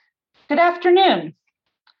Good afternoon.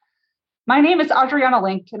 My name is Adriana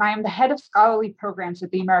Link, and I am the head of scholarly programs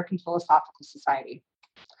at the American Philosophical Society.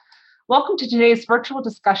 Welcome to today's virtual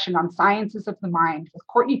discussion on sciences of the mind with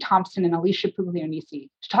Courtney Thompson and Alicia Pugliese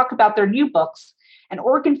to talk about their new books, An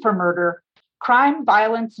Organ for Murder, Crime,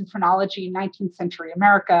 Violence, and Phrenology in 19th Century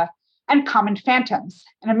America, and Common Phantoms,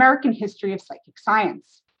 An American History of Psychic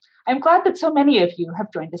Science. I'm glad that so many of you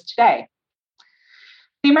have joined us today.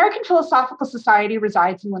 The American Philosophical Society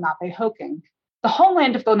resides in Lenape-Hoking, the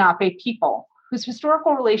homeland of the Lenape people, whose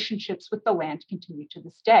historical relationships with the land continue to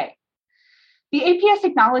this day. The APS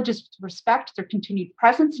acknowledges with respect their continued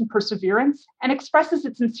presence and perseverance and expresses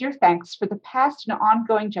its sincere thanks for the past and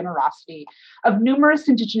ongoing generosity of numerous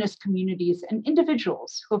Indigenous communities and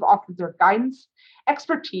individuals who have offered their guidance,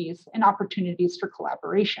 expertise, and opportunities for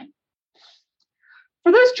collaboration.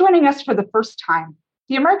 For those joining us for the first time,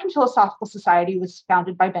 the American Philosophical Society was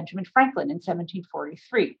founded by Benjamin Franklin in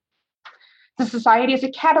 1743. The Society is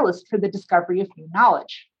a catalyst for the discovery of new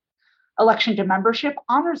knowledge. Election to membership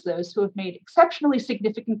honors those who have made exceptionally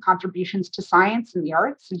significant contributions to science and the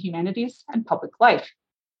arts and humanities and public life.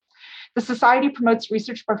 The Society promotes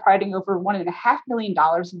research by providing over $1.5 million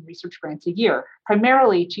in research grants a year,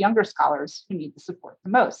 primarily to younger scholars who need the support the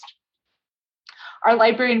most. Our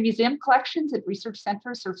library and museum collections and research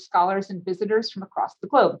centers serve scholars and visitors from across the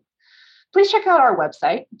globe. Please check out our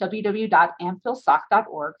website,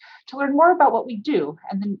 www.amphilsoc.org, to learn more about what we do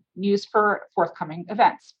and the news for forthcoming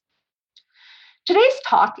events. Today's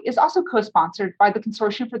talk is also co-sponsored by the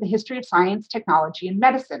Consortium for the History of Science, Technology, and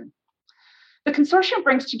Medicine. The consortium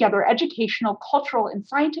brings together educational, cultural, and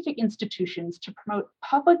scientific institutions to promote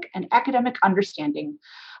public and academic understanding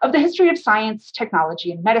of the history of science,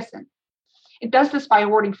 technology, and medicine. It does this by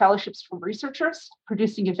awarding fellowships for researchers,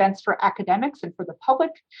 producing events for academics and for the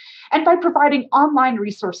public, and by providing online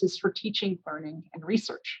resources for teaching, learning, and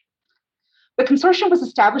research. The consortium was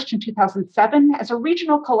established in 2007 as a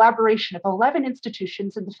regional collaboration of 11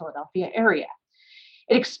 institutions in the Philadelphia area.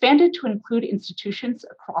 It expanded to include institutions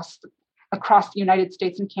across the United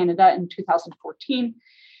States and Canada in 2014,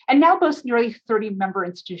 and now boasts nearly 30 member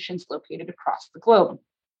institutions located across the globe.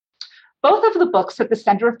 Both of the books at the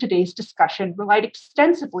center of today's discussion relied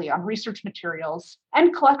extensively on research materials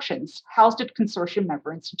and collections housed at consortium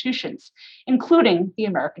member institutions, including the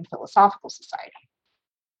American Philosophical Society.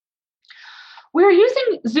 We're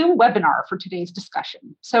using Zoom webinar for today's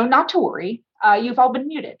discussion, so not to worry, you've all been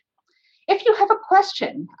muted. If you have a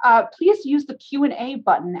question, please use the Q&A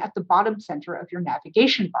button at the bottom center of your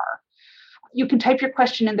navigation bar. You can type your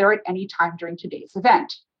question in there at any time during today's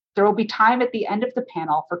event. There will be time at the end of the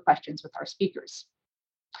panel for questions with our speakers.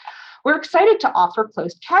 We're excited to offer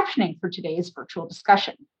closed captioning for today's virtual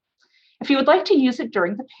discussion. If you would like to use it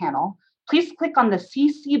during the panel, please click on the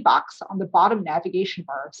CC box on the bottom navigation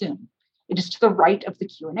bar of Zoom. It is to the right of the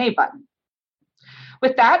Q&A button.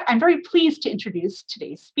 With that, I'm very pleased to introduce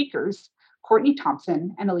today's speakers, Courtney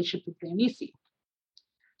Thompson and Alicia Pugliese.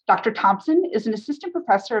 Dr. Thompson is an assistant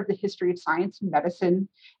professor of the history of science and medicine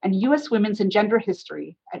and U.S. women's and gender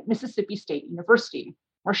history at Mississippi State University,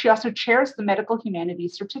 where she also chairs the Medical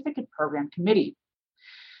Humanities Certificate Program Committee.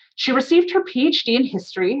 She received her PhD in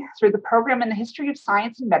history through the program in the history of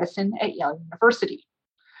science and medicine at Yale University.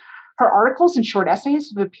 Her articles and short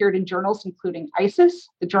essays have appeared in journals including ISIS,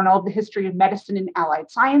 the Journal of the History of Medicine and Allied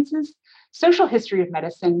Sciences, Social History of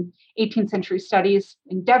Medicine, 18th Century Studies,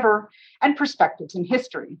 Endeavor, and Perspectives in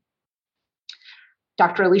History.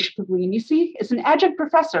 Dr. Alicia Pugliese is an adjunct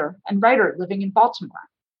professor and writer living in Baltimore.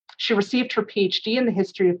 She received her PhD in the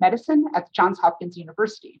history of medicine at Johns Hopkins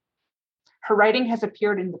University. Her writing has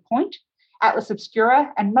appeared in The Point, Atlas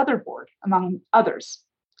Obscura, and Motherboard, among others.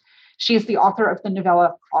 She is the author of the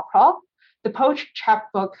novella Crawl Crawl, the poetry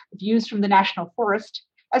chapbook Views from the National Forest,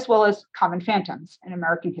 as well as Common Phantoms, An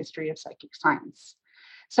American History of Psychic Science.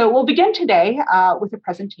 So we'll begin today with a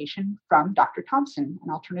presentation from Dr. Thompson, and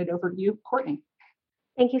I'll turn it over to you, Courtney.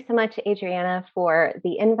 Thank you so much, Adriana, for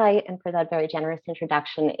the invite and for that very generous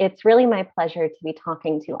introduction. It's really my pleasure to be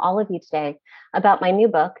talking to all of you today about my new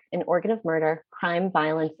book, An Organ of Murder, Crime,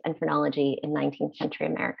 Violence, and Phrenology in 19th Century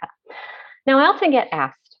America. Now, I often get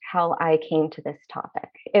asked how I came to this topic.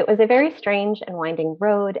 It was a very strange and winding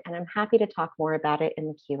road, and I'm happy to talk more about it in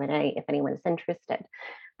the Q&A if anyone's interested.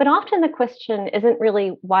 But often the question isn't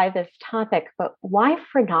really why this topic, but why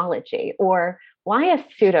phrenology, or why a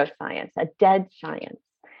pseudoscience, a dead science?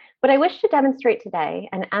 What I wish to demonstrate today,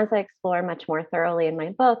 and as I explore much more thoroughly in my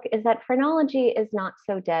book, is that phrenology is not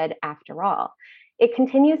so dead after all. It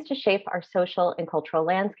continues to shape our social and cultural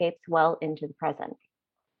landscapes well into the present.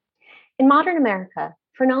 In modern America,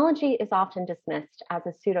 phrenology is often dismissed as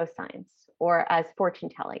a pseudoscience or as fortune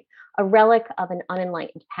telling, a relic of an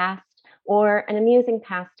unenlightened past, or an amusing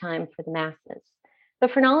pastime for the masses.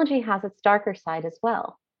 But phrenology has its darker side as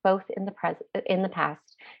well, both in the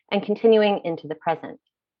past and continuing into the present.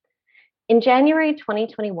 In January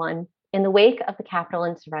 2021, in the wake of the Capitol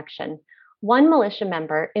insurrection, one militia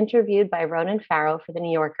member interviewed by Ronan Farrow for The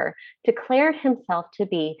New Yorker declared himself to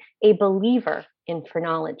be a believer in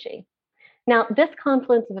phrenology. Now, this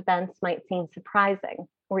confluence of events might seem surprising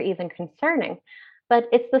or even concerning, but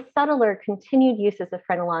it's the subtler continued uses of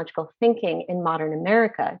phrenological thinking in modern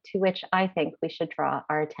America to which I think we should draw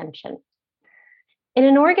our attention. In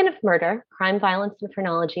An Organ of Murder, Crime, Violence, and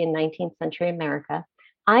Phrenology in 19th Century America,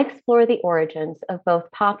 I explore the origins of both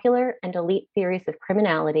popular and elite theories of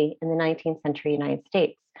criminality in the 19th century United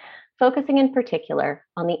States, focusing in particular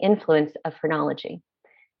on the influence of phrenology.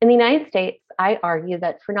 In the United States, I argue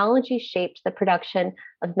that phrenology shaped the production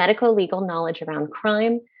of medical legal knowledge around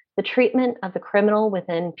crime, the treatment of the criminal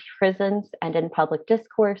within prisons and in public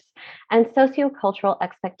discourse, and sociocultural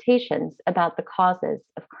expectations about the causes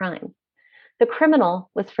of crime. The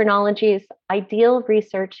criminal was phrenology's ideal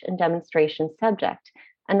research and demonstration subject,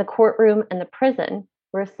 and the courtroom and the prison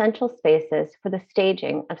were essential spaces for the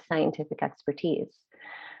staging of scientific expertise.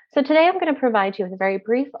 So today I'm going to provide you with a very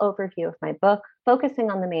brief overview of my book,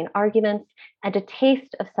 focusing on the main arguments and a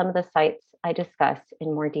taste of some of the sites I discuss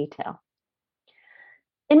in more detail.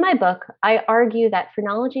 In my book, I argue that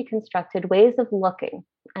phrenology constructed ways of looking,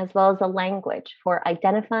 as well as a language for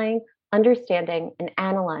identifying, understanding, and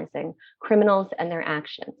analyzing criminals and their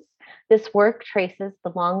actions. This work traces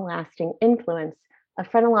the long-lasting influence of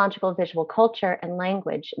phrenological visual culture and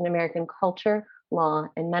language in American culture, law,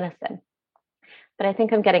 and medicine. But I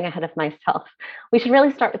think I'm getting ahead of myself. We should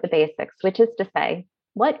really start with the basics, which is to say,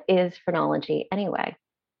 what is phrenology anyway?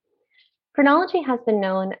 Phrenology has been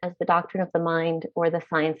known as the doctrine of the mind or the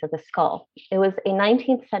science of the skull. It was a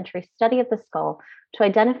 19th century study of the skull to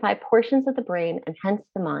identify portions of the brain and hence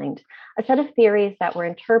the mind, a set of theories that were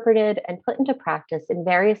interpreted and put into practice in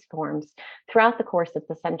various forms throughout the course of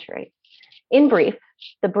the century. In brief,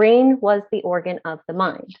 the brain was the organ of the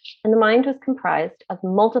mind, and the mind was comprised of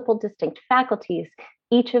multiple distinct faculties,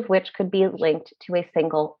 each of which could be linked to a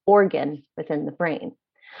single organ within the brain.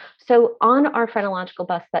 So on our phrenological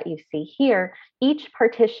bust that you see here, each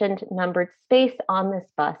partitioned numbered space on this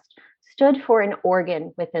bust stood for an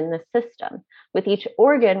organ within the system, with each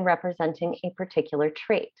organ representing a particular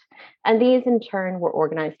trait. And these in turn were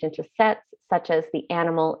organized into sets, such as the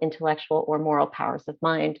animal, intellectual, or moral powers of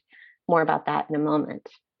mind. More about that in a moment.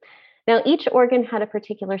 Now, each organ had a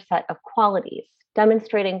particular set of qualities,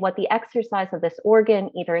 demonstrating what the exercise of this organ,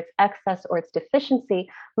 either its excess or its deficiency,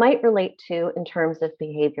 might relate to in terms of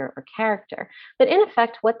behavior or character. But in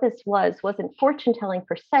effect, what this wasn't fortune telling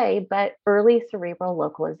per se, but early cerebral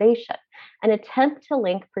localization, an attempt to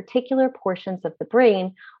link particular portions of the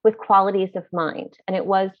brain with qualities of mind. And it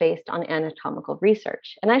was based on anatomical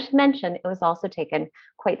research. And I should mention, it was also taken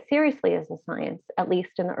quite seriously as a science, at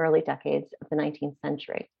least in the early decades of the 19th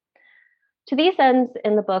century. To these ends,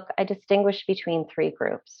 in the book, I distinguish between three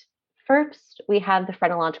groups. First, we have the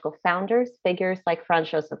phrenological founders, figures like Franz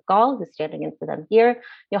Joseph Gall, who's standing in for them here,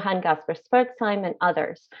 Johann Caspar Spurzheim, and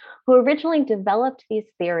others, who originally developed these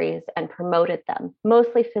theories and promoted them,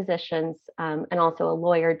 mostly physicians and also a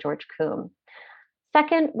lawyer, George Kuhn.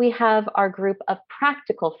 Second, we have our group of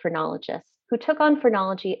practical phrenologists who took on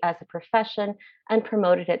phrenology as a profession and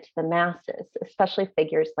promoted it to the masses, especially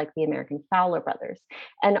figures like the American Fowler brothers.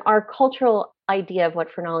 And our cultural idea of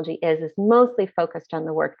what phrenology is mostly focused on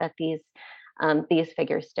the work that these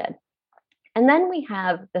figures did. And then we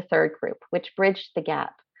have the third group, which bridged the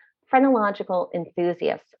gap, phrenological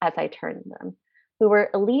enthusiasts, as I term them, who were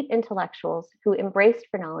elite intellectuals who embraced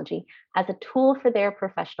phrenology as a tool for their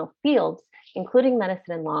professional fields, including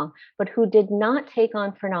medicine and law, but who did not take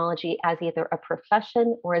on phrenology as either a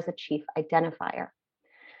profession or as a chief identifier.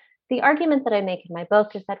 The argument that I make in my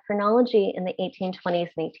book is that phrenology in the 1820s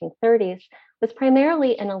and 1830s was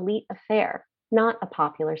primarily an elite affair, not a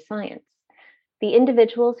popular science. The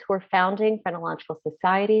individuals who were founding phrenological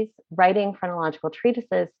societies, writing phrenological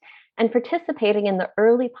treatises, and participating in the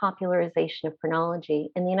early popularization of phrenology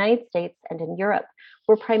in the United States and in Europe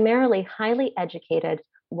were primarily highly educated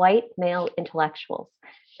white male intellectuals,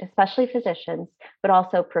 especially physicians, but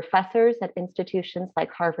also professors at institutions like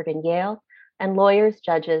Harvard and Yale, and lawyers,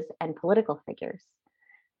 judges, and political figures.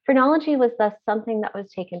 Phrenology was thus something that was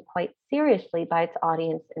taken quite seriously by its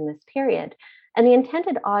audience in this period, and the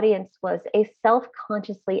intended audience was a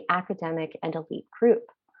self-consciously academic and elite group.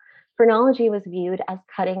 Phrenology was viewed as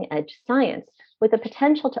cutting-edge science with the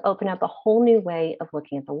potential to open up a whole new way of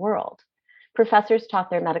looking at the world. Professors taught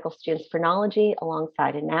their medical students phrenology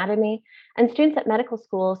alongside anatomy, and students at medical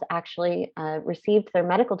schools actually received their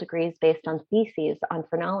medical degrees based on theses on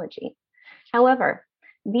phrenology. However,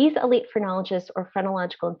 these elite phrenologists or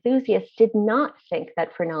phrenological enthusiasts did not think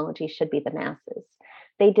that phrenology should be the masses.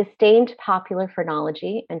 They disdained popular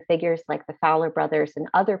phrenology and figures like the Fowler brothers and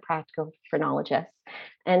other practical phrenologists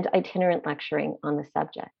and itinerant lecturing on the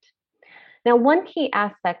subject. Now, one key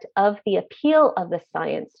aspect of the appeal of the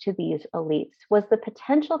science to these elites was the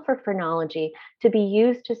potential for phrenology to be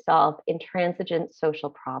used to solve intransigent social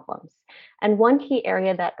problems. And one key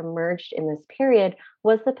area that emerged in this period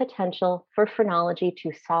was the potential for phrenology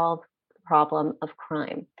to solve the problem of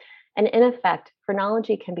crime. And in effect,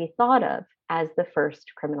 phrenology can be thought of as the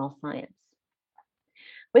first criminal science.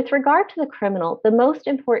 With regard to the criminal, the most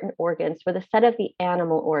important organs were the set of the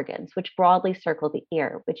animal organs, which broadly circle the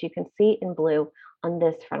ear, which you can see in blue on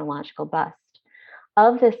this phrenological bust.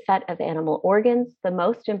 Of this set of animal organs, the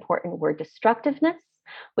most important were destructiveness,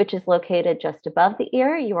 which is located just above the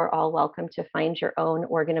ear. You are all welcome to find your own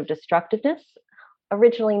organ of destructiveness,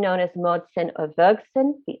 originally known as Modsinn og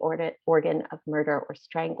Vøgsen, the organ of murder or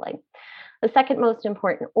strangling. The second most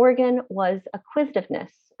important organ was acquisitiveness,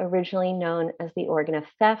 originally known as the organ of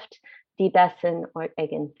theft, Dibessen or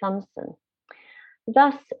Egen Thumsen.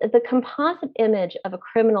 Thus, the composite image of a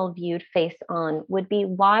criminal viewed face on would be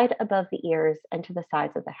wide above the ears and to the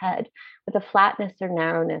sides of the head, with a flatness or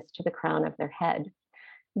narrowness to the crown of their head.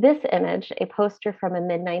 This image, a poster from a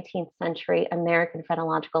mid-19th century American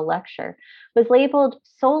phrenological lecture, was labeled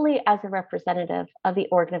solely as a representative of the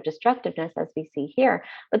organ of destructiveness, as we see here,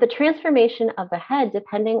 but the transformation of the head,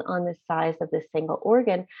 depending on the size of this single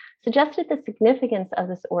organ, suggested the significance of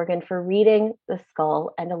this organ for reading the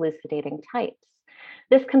skull and elucidating types.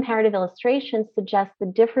 This comparative illustration suggests the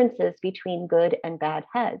differences between good and bad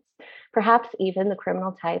heads, perhaps even the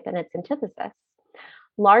criminal type and its antithesis.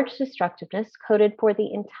 Large destructiveness coded for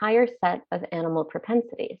the entire set of animal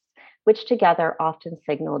propensities, which together often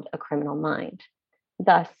signaled a criminal mind.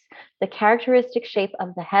 Thus, the characteristic shape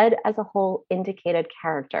of the head as a whole indicated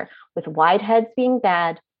character, with wide heads being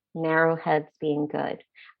bad, narrow heads being good.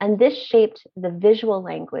 And this shaped the visual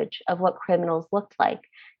language of what criminals looked like,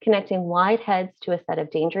 connecting wide heads to a set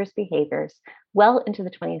of dangerous behaviors well into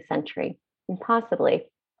the 20th century, and possibly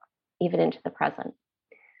even into the present.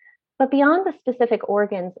 But beyond the specific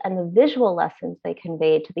organs and the visual lessons they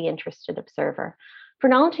conveyed to the interested observer,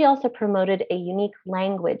 phrenology also promoted a unique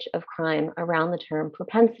language of crime around the term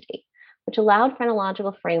propensity, which allowed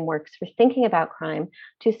phrenological frameworks for thinking about crime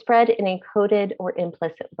to spread in a coded or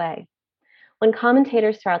implicit way. When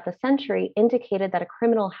commentators throughout the century indicated that a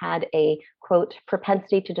criminal had a, quote,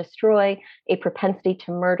 propensity to destroy, a propensity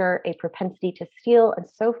to murder, a propensity to steal, and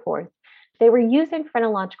so forth, they were using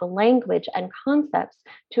phrenological language and concepts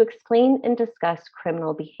to explain and discuss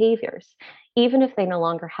criminal behaviors, even if they no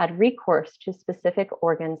longer had recourse to specific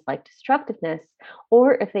organs like destructiveness,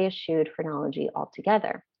 or if they eschewed phrenology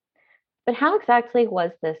altogether. But how exactly was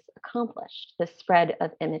this accomplished, the spread of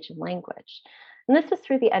image and language? And this was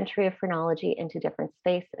through the entry of phrenology into different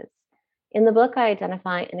spaces. In the book, I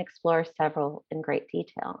identify and explore several in great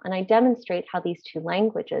detail, and I demonstrate how these two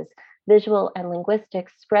languages, visual and linguistic,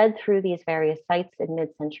 spread through these various sites in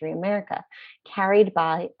mid-century America, carried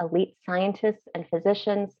by elite scientists and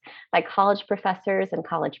physicians, by college professors and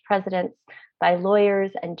college presidents, by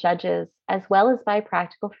lawyers and judges, as well as by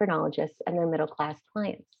practical phrenologists and their middle-class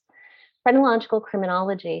clients. Phrenological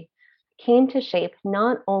criminology came to shape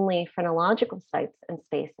not only phrenological sites and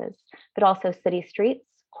spaces, but also city streets,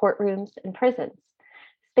 courtrooms, and prisons,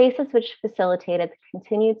 spaces which facilitated the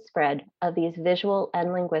continued spread of these visual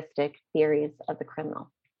and linguistic theories of the criminal.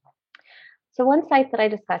 So one site that I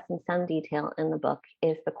discuss in some detail in the book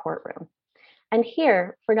is the courtroom. And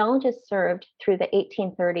here, phrenologists served through the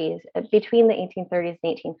 1830s, between the 1830s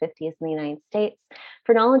and 1850s in the United States.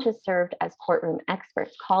 Phrenologists served as courtroom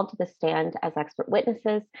experts, called to the stand as expert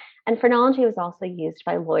witnesses, and phrenology was also used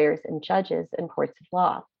by lawyers and judges in courts of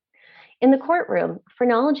law. In the courtroom,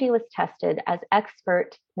 phrenology was tested as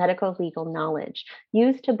expert medical legal knowledge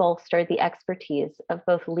used to bolster the expertise of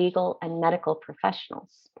both legal and medical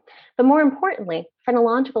professionals. But more importantly,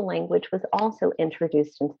 phrenological language was also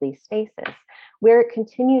introduced into these spaces, where it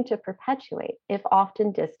continued to perpetuate, if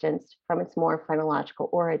often distanced from its more phrenological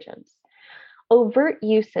origins. Overt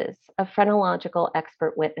uses of phrenological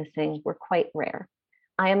expert witnessing were quite rare.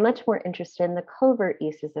 I am much more interested in the covert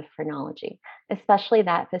uses of phrenology, especially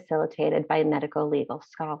that facilitated by medical legal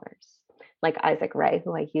scholars, like Isaac Ray,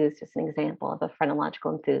 who I used as an example of a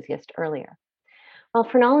phrenological enthusiast earlier. While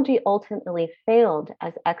phrenology ultimately failed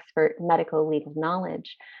as expert medical legal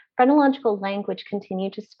knowledge, phrenological language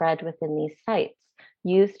continued to spread within these sites,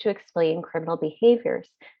 used to explain criminal behaviors,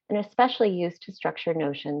 and especially used to structure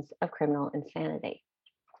notions of criminal insanity.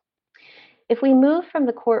 If we move from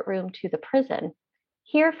the courtroom to the prison,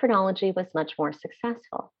 here phrenology was much more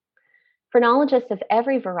successful. Phrenologists of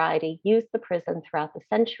every variety used the prison throughout the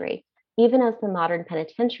century, even as the modern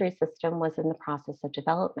penitentiary system was in the process of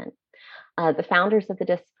development. The founders of the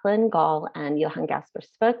discipline, Gall and Johann Gaspar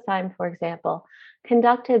Spurzheim, for example,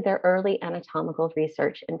 conducted their early anatomical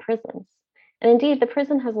research in prisons. And indeed, the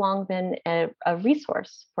prison has long been a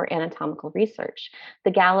resource for anatomical research.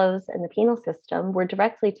 The gallows and the penal system were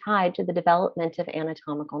directly tied to the development of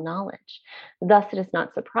anatomical knowledge. Thus, it is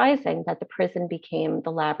not surprising that the prison became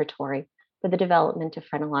the laboratory for the development of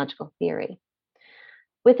phrenological theory.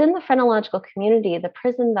 Within the phrenological community, the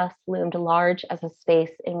prison thus loomed large as a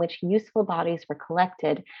space in which useful bodies were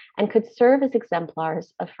collected and could serve as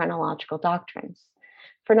exemplars of phrenological doctrines.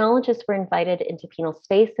 Phrenologists were invited into penal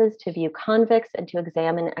spaces to view convicts and to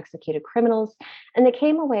examine executed criminals, and they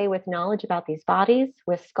came away with knowledge about these bodies,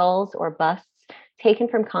 with skulls or busts taken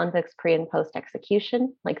from convicts pre and post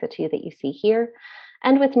execution, like the two that you see here,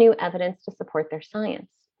 and with new evidence to support their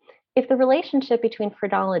science. If the relationship between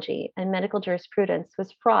phrenology and medical jurisprudence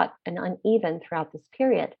was fraught and uneven throughout this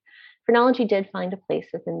period, phrenology did find a place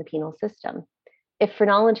within the penal system. If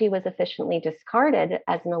phrenology was efficiently discarded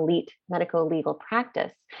as an elite medical legal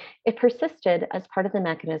practice, it persisted as part of the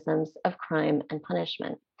mechanisms of crime and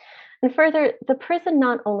punishment. And further, the prison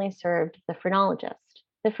not only served the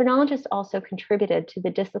phrenologist also contributed to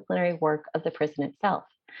the disciplinary work of the prison itself.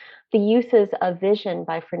 The uses of vision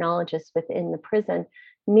by phrenologists within the prison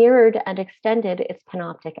mirrored and extended its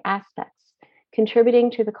panoptic aspects,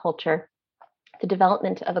 contributing to the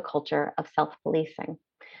development of a culture of self-policing.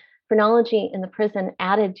 Phrenology in the prison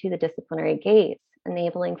added to the disciplinary gaze,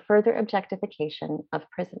 enabling further objectification of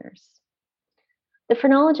prisoners. The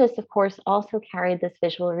phrenologists, of course, also carried this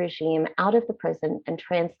visual regime out of the prison and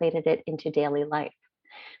translated it into daily life.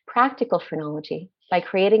 Practical phrenology, by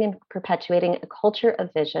creating and perpetuating a culture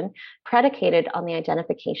of vision predicated on the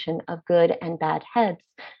identification of good and bad heads,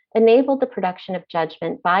 enabled the production of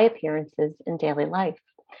judgment by appearances in daily life.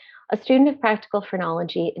 A student of practical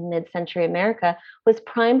phrenology in mid-century America was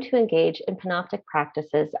primed to engage in panoptic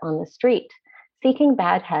practices on the street, seeking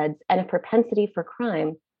bad heads and a propensity for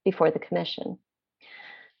crime before the commission.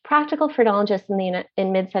 Practical phrenologists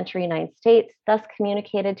in mid-century United States thus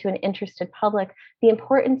communicated to an interested public the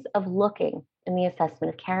importance of looking in the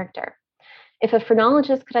assessment of character. If a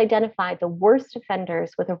phrenologist could identify the worst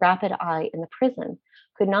offenders with a rapid eye in the prison,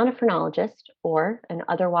 could not a phrenologist or an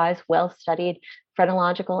otherwise well-studied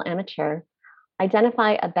phrenological amateur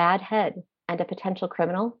identify a bad head and a potential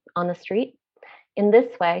criminal on the street? In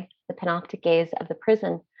this way, the panoptic gaze of the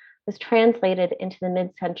prison was translated into the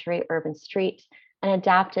mid-century urban street and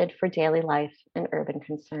adapted for daily life and urban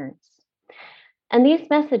concerns. And these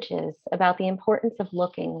messages about the importance of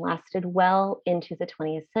looking lasted well into the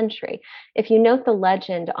 20th century. If you note the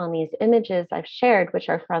legend on these images I've shared, which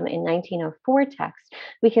are from a 1904 text,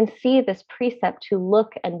 we can see this precept to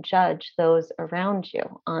look and judge those around you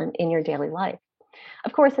in your daily life.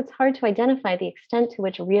 Of course, it's hard to identify the extent to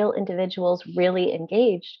which real individuals really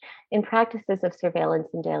engaged in practices of surveillance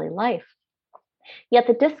in daily life. Yet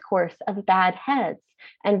the discourse of bad heads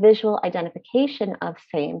and visual identification of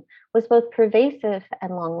same was both pervasive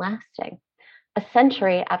and long-lasting. A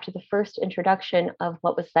century after the first introduction of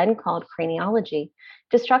what was then called craniology,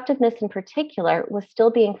 destructiveness in particular was still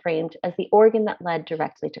being framed as the organ that led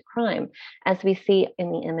directly to crime, as we see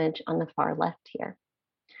in the image on the far left here.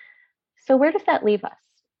 So where does that leave us?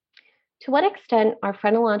 To what extent are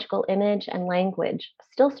phrenological image and language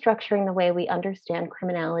still structuring the way we understand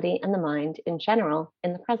criminality and the mind in general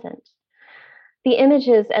in the present? The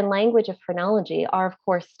images and language of phrenology are, of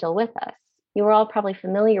course, still with us. You are all probably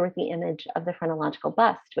familiar with the image of the phrenological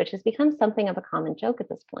bust, which has become something of a common joke at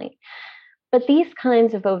this point. But these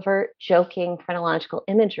kinds of overt, joking phrenological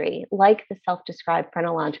imagery, like the self-described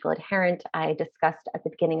phrenological adherent I discussed at the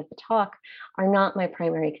beginning of the talk, are not my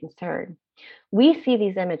primary concern. We see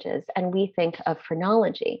these images and we think of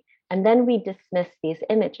phrenology, and then we dismiss these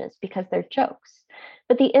images because they're jokes.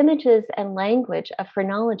 But the images and language of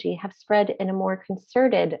phrenology have spread in a more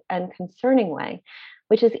concerted and concerning way,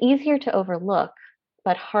 which is easier to overlook,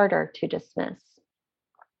 but harder to dismiss.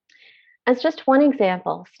 As just one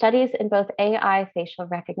example, studies in both AI facial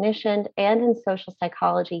recognition and in social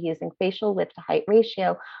psychology using facial width to height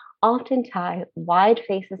ratio often tie wide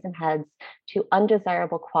faces and heads to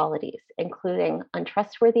undesirable qualities, including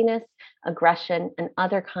untrustworthiness, aggression, and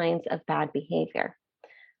other kinds of bad behavior.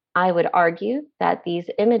 I would argue that these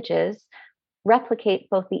images replicate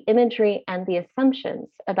both the imagery and the assumptions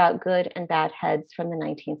about good and bad heads from the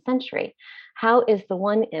 19th century. How is the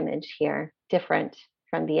one image here different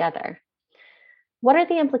from the other? What are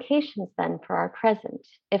the implications then for our present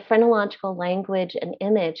if phrenological language and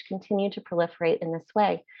image continue to proliferate in this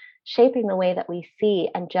way, shaping the way that we see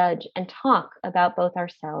and judge and talk about both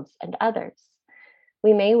ourselves and others?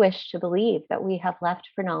 We may wish to believe that we have left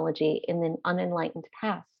phrenology in an unenlightened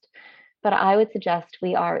past, but I would suggest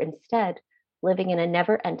we are instead living in a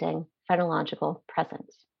never-ending phrenological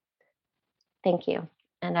present. Thank you,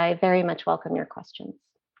 and I very much welcome your questions.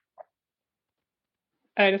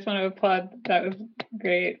 I just want to applaud. That was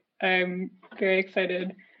great. I'm very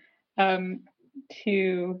excited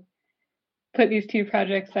to put these two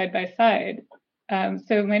projects side by side.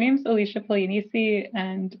 So my name is Alicia Polianisi,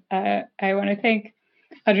 and I want to thank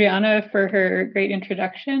Adriana for her great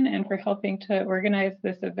introduction and for helping to organize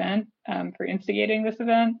this event, for instigating this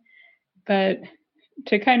event. But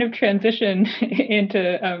to kind of transition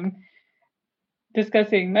into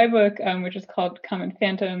discussing my book, which is called Common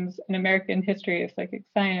Phantoms, An American History of Psychic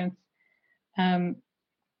Science, I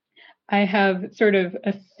have sort of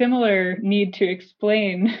a similar need to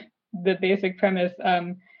explain the basic premise.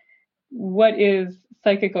 What is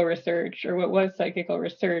psychical research, or what was psychical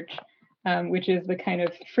research, which is the kind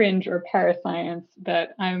of fringe or parascience that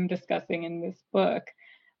I'm discussing in this book.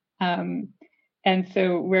 And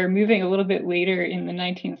so we're moving a little bit later in the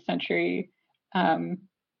 19th century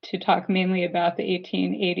to talk mainly about the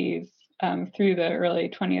 1880s through the early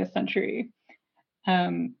 20th century.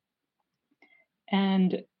 And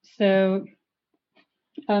so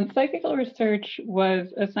psychical research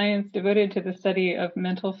was a science devoted to the study of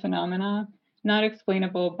mental phenomena not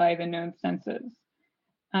explainable by the known senses.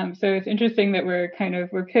 So it's interesting that we're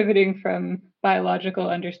pivoting from biological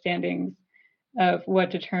understandings of what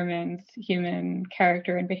determines human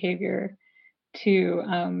character and behavior to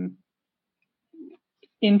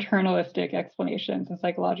internalistic explanations and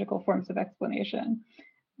psychological forms of explanation.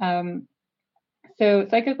 So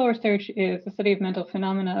psychical research is the study of mental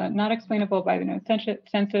phenomena not explainable by the known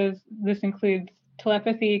senses. This includes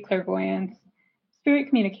telepathy, clairvoyance, spirit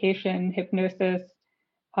communication, hypnosis,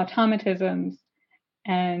 automatisms,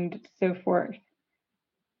 and so forth.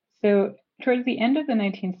 So towards the end of the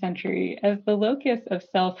 19th century, as the locus of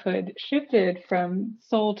selfhood shifted from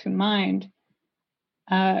soul to mind,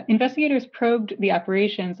 investigators probed the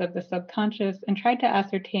operations of the subconscious and tried to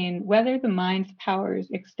ascertain whether the mind's powers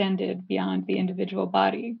extended beyond the individual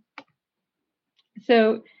body.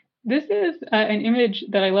 So this is an image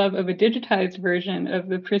that I love of a digitized version of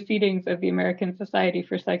the Proceedings of the American Society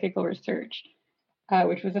for Psychical Research,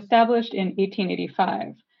 which was established in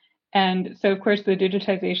 1885. And so, of course, the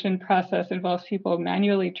digitization process involves people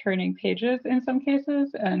manually turning pages in some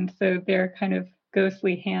cases. And so their kind of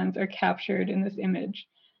ghostly hands are captured in this image.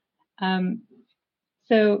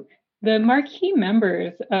 So the marquee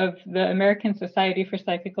members of the American Society for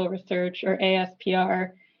Psychical Research, or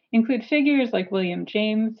ASPR, include figures like William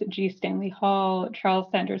James, G. Stanley Hall, Charles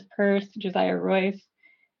Sanders Peirce, Josiah Royce.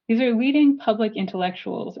 These are leading public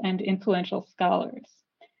intellectuals and influential scholars.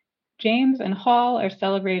 James and Hall are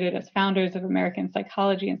celebrated as founders of American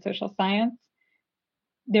psychology and social science.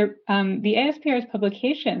 The ASPR's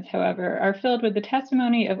publications, however, are filled with the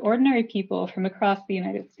testimony of ordinary people from across the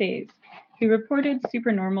United States who reported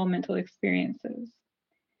supernormal mental experiences.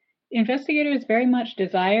 Investigators very much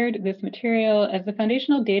desired this material as the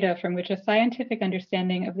foundational data from which a scientific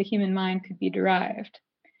understanding of the human mind could be derived.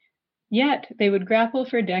 Yet, they would grapple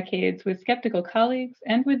for decades with skeptical colleagues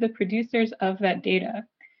and with the producers of that data,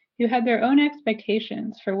 who had their own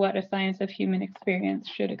expectations for what a science of human experience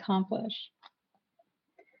should accomplish.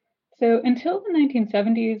 So until the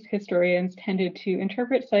 1970s, historians tended to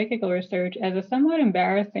interpret psychical research as a somewhat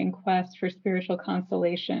embarrassing quest for spiritual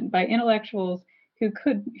consolation by intellectuals who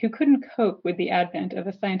couldn't cope with the advent of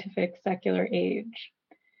a scientific secular age.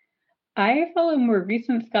 I follow more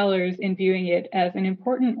recent scholars in viewing it as an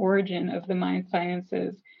important origin of the mind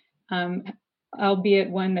sciences, albeit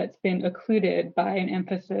one that's been occluded by an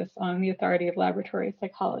emphasis on the authority of laboratory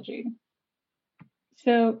psychology.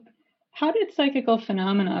 So, how did psychical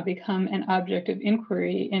phenomena become an object of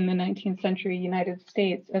inquiry in the 19th century United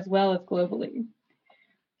States as well as globally?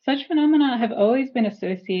 Such phenomena have always been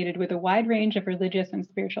associated with a wide range of religious and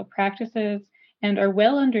spiritual practices and are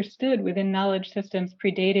well understood within knowledge systems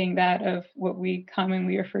predating that of what we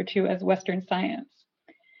commonly refer to as Western science.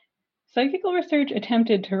 Psychical research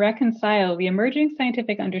attempted to reconcile the emerging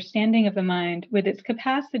scientific understanding of the mind with its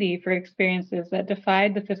capacity for experiences that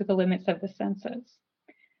defied the physical limits of the senses.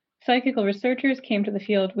 Psychical researchers came to the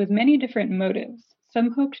field with many different motives.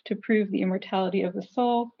 Some hoped to prove the immortality of the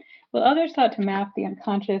soul, while others sought to map the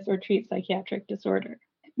unconscious or treat psychiatric disorder.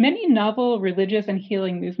 Many novel religious and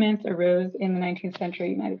healing movements arose in the 19th century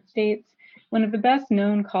United States. One of the best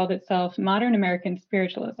known called itself Modern American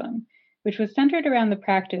Spiritualism, which was centered around the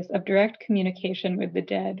practice of direct communication with the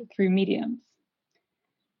dead through mediums.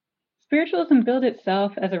 Spiritualism billed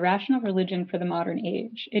itself as a rational religion for the modern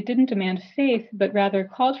age. It didn't demand faith, but rather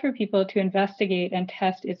called for people to investigate and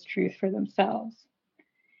test its truth for themselves.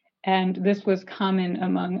 And this was common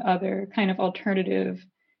among other kind of alternative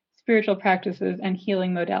spiritual practices and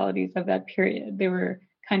healing modalities of that period. They were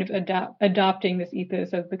kind of adopting this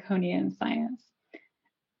ethos of Baconian science.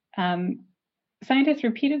 Scientists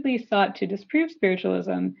repeatedly sought to disprove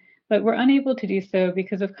spiritualism, but were unable to do so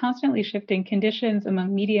because of constantly shifting conditions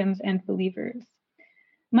among mediums and believers.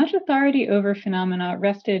 Much authority over phenomena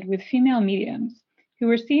rested with female mediums, who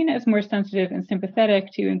were seen as more sensitive and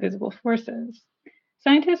sympathetic to invisible forces.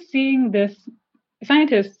 Scientists seeing this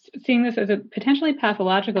as a potentially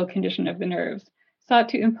pathological condition of the nerves sought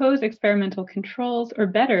to impose experimental controls, or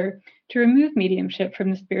better, to remove mediumship from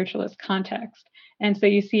the spiritualist context. And so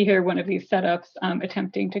you see here one of these setups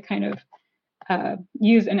attempting to kind of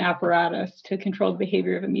use an apparatus to control the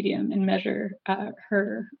behavior of a medium and measure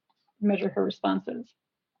her responses.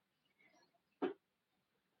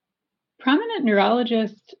 Prominent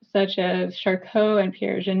neurologists such as Charcot and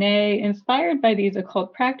Pierre Janet, inspired by these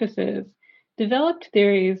occult practices, developed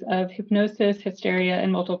theories of hypnosis, hysteria,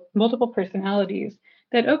 and multiple personalities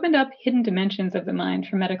that opened up hidden dimensions of the mind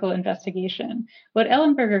for medical investigation, what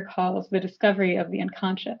Ellenberger calls the discovery of the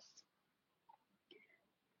unconscious.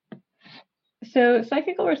 So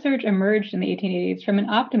psychical research emerged in the 1880s from an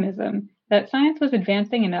optimism that science was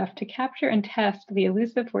advancing enough to capture and test the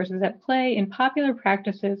elusive forces at play in popular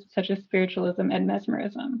practices such as spiritualism and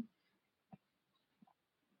mesmerism.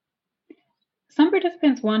 Some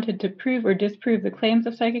participants wanted to prove or disprove the claims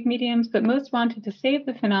of psychic mediums, but most wanted to save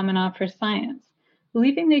the phenomena for science,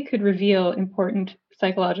 believing they could reveal important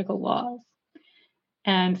psychological laws.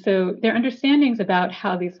 And so their understandings about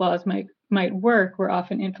how these laws might work were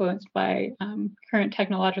often influenced by current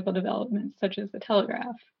technological developments, such as the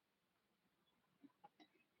telegraph.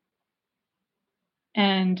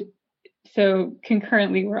 And so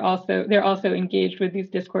concurrently, they're also engaged with these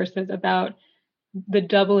discourses about the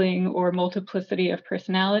doubling or multiplicity of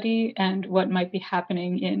personality and what might be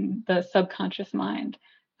happening in the subconscious mind,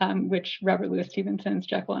 which Robert Louis Stevenson's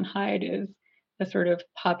Jekyll and Hyde is a sort of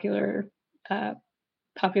popular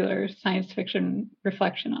science fiction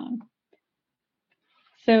reflection on.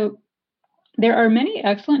 So there are many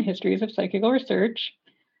excellent histories of psychical research,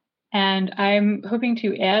 and I'm hoping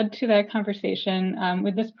to add to that conversation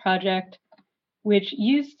with this project, which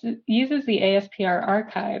uses the ASPR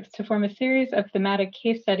archives to form a series of thematic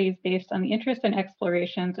case studies based on the interests and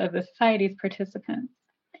explorations of the Society's participants.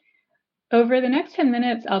 Over the next 10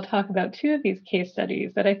 minutes, I'll talk about two of these case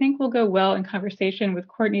studies that I think will go well in conversation with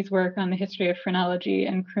Courtney's work on the history of phrenology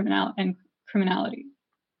and criminality.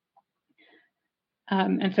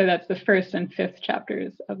 And so that's the first and fifth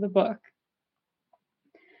chapters of the book.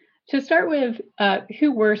 To start with,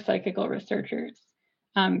 who were psychical researchers?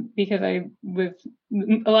 Because a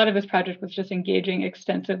lot of this project was just engaging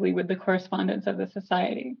extensively with the correspondence of the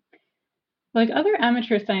Society. Like other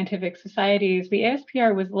amateur scientific societies, the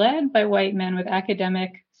ASPR was led by white men with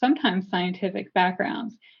academic, sometimes scientific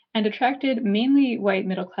backgrounds, and attracted mainly white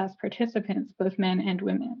middle-class participants, both men and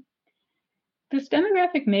women. This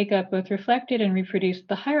demographic makeup both reflected and reproduced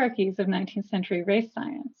the hierarchies of 19th century race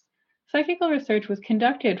science. Psychical research was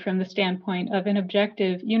conducted from the standpoint of an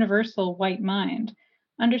objective, universal white mind,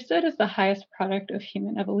 understood as the highest product of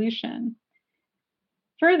human evolution.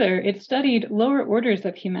 Further, it studied lower orders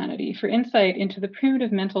of humanity for insight into the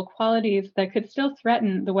primitive mental qualities that could still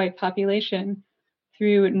threaten the white population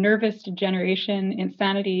through nervous degeneration,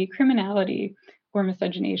 insanity, criminality, or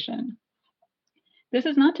miscegenation. This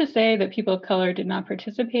is not to say that people of color did not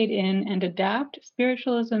participate in and adapt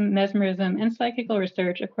spiritualism, mesmerism, and psychical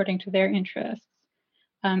research according to their interests.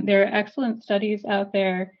 There are excellent studies out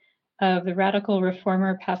there of the radical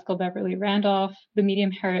reformer Paschal Beverly Randolph, the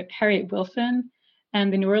medium Harriet Wilson,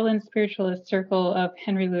 and the New Orleans spiritualist circle of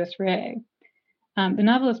Henry Louis Ray. The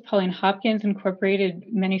novelist Pauline Hopkins incorporated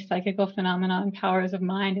many psychical phenomena and powers of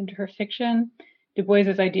mind into her fiction. Du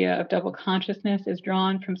Bois's idea of double consciousness is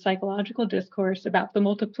drawn from psychological discourse about the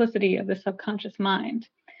multiplicity of the subconscious mind.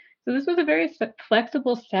 So this was a very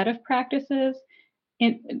flexible set of practices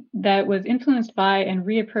that was influenced by and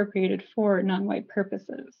reappropriated for non-white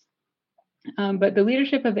purposes. But the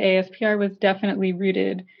leadership of the ASPR was definitely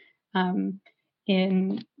rooted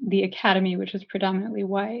in the academy, which is predominantly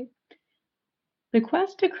white. The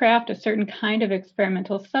quest to craft a certain kind of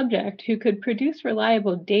experimental subject who could produce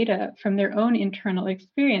reliable data from their own internal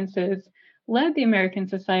experiences led the American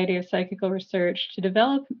Society of Psychical Research to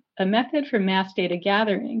develop a method for mass data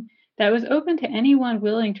gathering that was open to anyone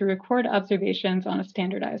willing to record observations on a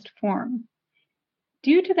standardized form.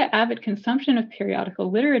 Due to the avid consumption of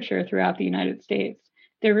periodical literature throughout the United States,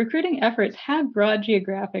 their recruiting efforts had broad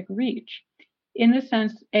geographic reach. In this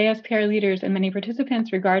sense, ASPR leaders and many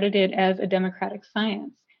participants regarded it as a democratic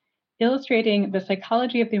science, illustrating the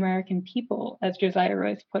psychology of the American people, as Josiah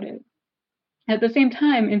Royce put it. At the same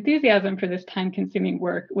time, enthusiasm for this time-consuming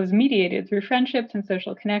work was mediated through friendships and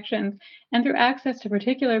social connections and through access to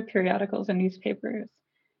particular periodicals and newspapers.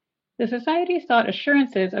 The Society sought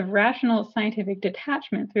assurances of rational scientific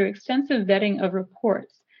detachment through extensive vetting of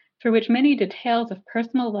reports, for which many details of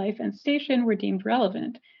personal life and station were deemed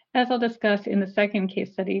relevant, as I'll discuss in the second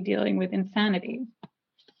case study dealing with insanity.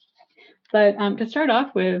 But to start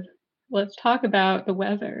off with, let's talk about the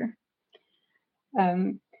weather.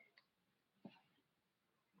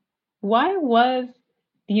 Why was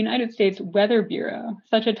the United States Weather Bureau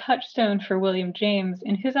such a touchstone for William James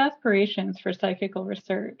in his aspirations for psychical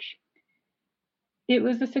research? It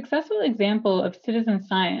was a successful example of citizen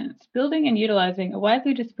science, building and utilizing a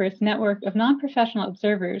widely dispersed network of non-professional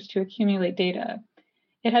observers to accumulate data.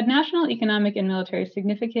 It had national economic and military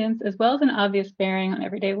significance, as well as an obvious bearing on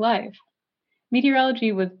everyday life.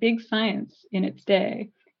 Meteorology was big science in its day,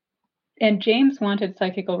 and James wanted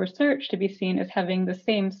psychical research to be seen as having the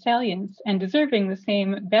same salience and deserving the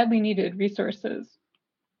same badly needed resources.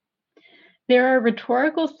 There are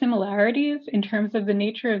rhetorical similarities in terms of the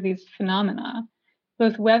nature of these phenomena.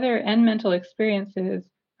 Both weather and mental experiences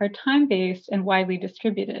are time-based and widely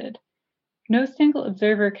distributed. No single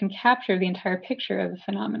observer can capture the entire picture of the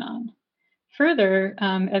phenomenon. Further,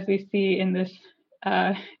 as we see in this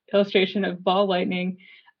illustration of ball lightning,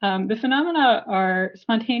 the phenomena are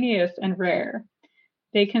spontaneous and rare.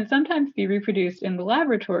 They can sometimes be reproduced in the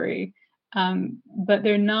laboratory, but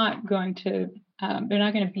they're not going to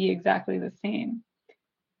be exactly the same.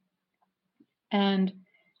 And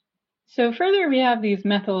so further, we have these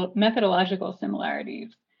methodological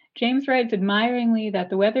similarities. James writes admiringly that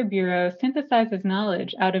the Weather Bureau synthesizes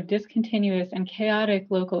knowledge out of discontinuous and chaotic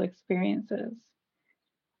local experiences.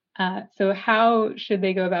 So how should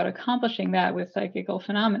they go about accomplishing that with psychical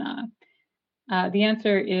phenomena? The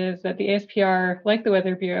answer is that the ASPR, like the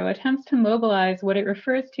Weather Bureau, attempts to mobilize what it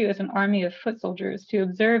refers to as an army of foot soldiers to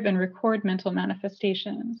observe and record mental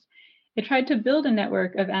manifestations. It tried to build a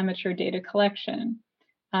network of amateur data collection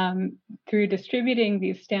through distributing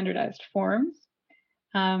these standardized forms,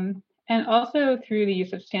 and also through the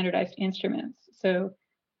use of standardized instruments. So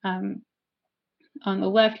on the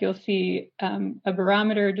left, you'll see a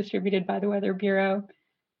barometer distributed by the Weather Bureau,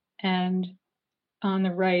 and on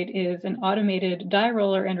the right is an automated die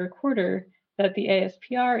roller and recorder that the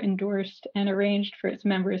ASPR endorsed and arranged for its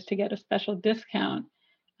members to get a special discount.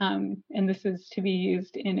 And this is to be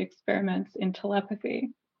used in experiments in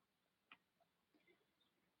telepathy.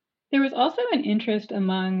 There was also an interest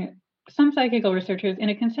among some psychical researchers in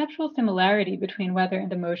a conceptual similarity between weather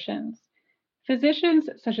and emotions. Physicians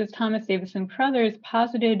such as Thomas Davison Crothers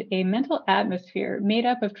posited a mental atmosphere made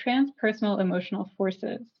up of transpersonal emotional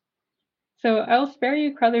forces. So I'll spare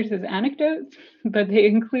you Crothers' anecdotes, but they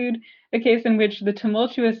include a case in which the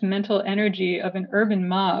tumultuous mental energy of an urban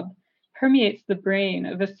mob permeates the brain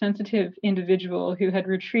of a sensitive individual who had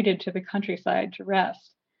retreated to the countryside to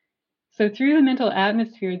rest. So through the mental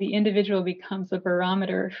atmosphere, the individual becomes a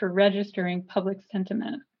barometer for registering public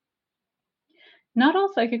sentiment. Not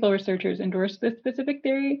all psychical researchers endorse this specific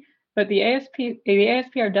theory, but the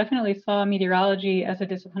ASPR definitely saw meteorology as a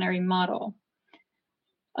disciplinary model.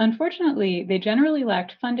 Unfortunately, they generally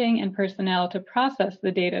lacked funding and personnel to process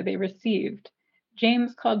the data they received.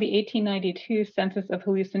 James called the 1892 Census of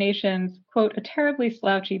Hallucinations, quote, a terribly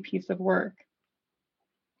slouchy piece of work.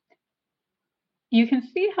 You can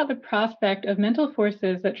see how the prospect of mental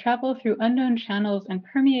forces that travel through unknown channels and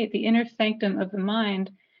permeate the inner sanctum of the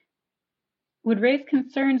mind would raise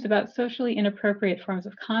concerns about socially inappropriate forms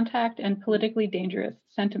of contact and politically dangerous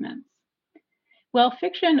sentiments. While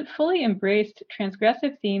fiction fully embraced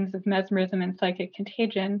transgressive themes of mesmerism and psychic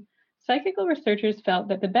contagion, psychical researchers felt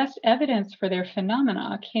that the best evidence for their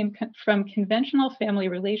phenomena came from conventional family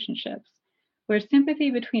relationships, where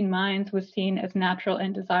sympathy between minds was seen as natural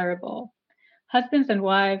and desirable. Husbands and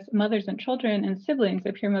wives, mothers and children, and siblings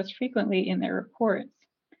appear most frequently in their reports.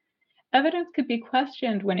 Evidence could be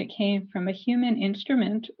questioned when it came from a human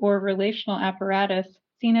instrument or relational apparatus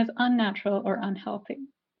seen as unnatural or unhealthy.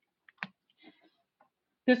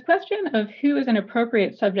 This question of who is an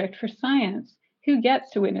appropriate subject for science who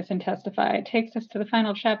gets to witness and testify takes us to the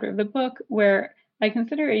final chapter of the book, where I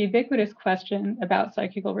consider a ubiquitous question about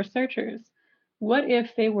psychical researchers. What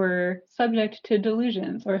if they were subject to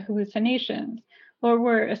delusions or hallucinations, or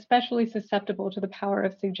were especially susceptible to the power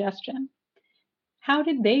of suggestion? How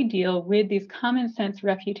did they deal with these common sense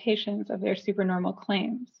refutations of their supernormal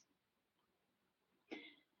claims?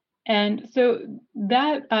 And so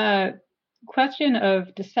that question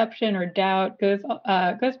of deception or doubt goes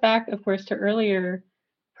back, of course, to earlier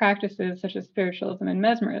practices such as spiritualism and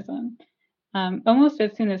mesmerism. Almost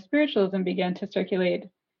as soon as spiritualism began to circulate,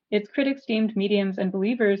 its critics deemed mediums and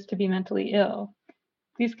believers to be mentally ill.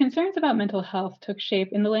 These concerns about mental health took shape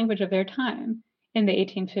in the language of their time. In the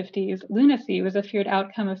 1850s, lunacy was a feared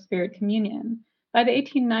outcome of spirit communion. By the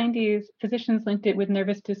 1890s, physicians linked it with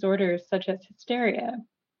nervous disorders such as hysteria.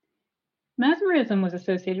 Mesmerism was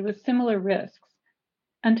associated with similar risks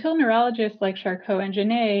until neurologists like Charcot and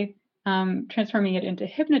Genet, transforming it into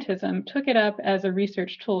hypnotism, took it up as a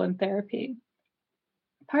research tool in therapy.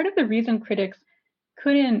 Part of the reason critics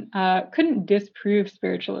couldn't disprove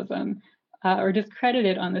spiritualism or discredit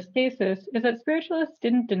it on this basis is that spiritualists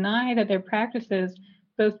didn't deny that their practices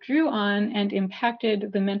both drew on and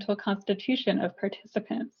impacted the mental constitution of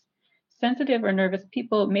participants. Sensitive or nervous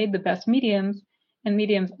people made the best mediums, and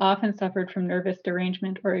mediums often suffered from nervous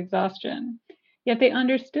derangement or exhaustion. Yet they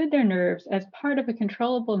understood their nerves as part of a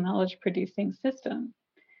controllable knowledge-producing system.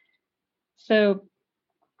 So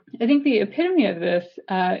I think the epitome of this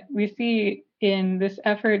we see in this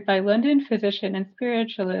effort by London physician and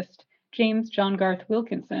spiritualist James John Garth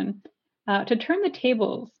Wilkinson to turn the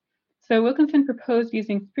tables. So Wilkinson proposed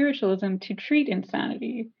using spiritualism to treat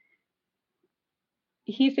insanity.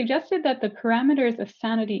 He suggested that the parameters of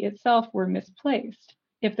sanity itself were misplaced.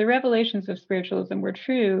 If the revelations of spiritualism were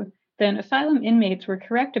true, then asylum inmates were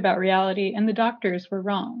correct about reality and the doctors were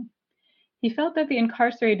wrong. He felt that the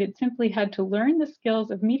incarcerated simply had to learn the skills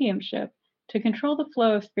of mediumship to control the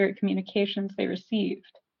flow of spirit communications they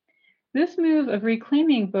received. This move of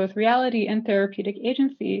reclaiming both reality and therapeutic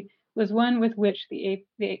agency was one with which the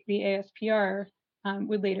ASPR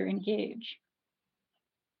would later engage.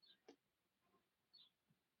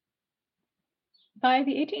 By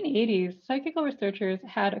the 1880s, psychical researchers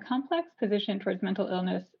had a complex position towards mental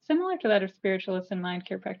illness similar to that of spiritualists and mind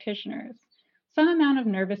care practitioners. Some amount of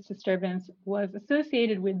nervous disturbance was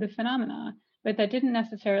associated with the phenomena, but that didn't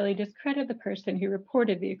necessarily discredit the person who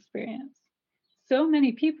reported the experience. So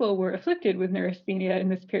many people were afflicted with neurasthenia in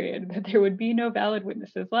this period that there would be no valid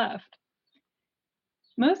witnesses left.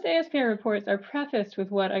 Most ASPR reports are prefaced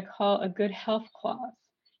with what I call a good health clause.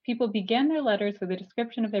 People begin their letters with a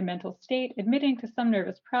description of their mental state, admitting to some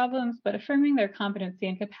nervous problems, but affirming their competency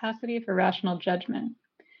and capacity for rational judgment.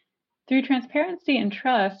 Through transparency and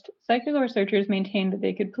trust, psychical researchers maintained that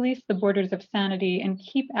they could police the borders of sanity and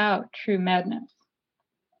keep out true madness.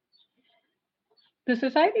 The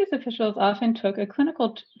Society's officials often took a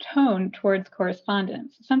clinical tone towards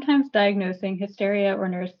correspondence, sometimes diagnosing hysteria or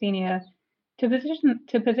neurasthenia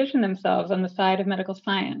to position themselves on the side of medical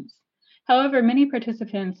science. However, many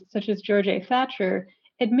participants, such as George A. Thatcher,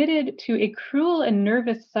 admitted to a cruel and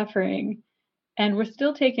nervous suffering and were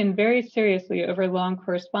still taken very seriously over long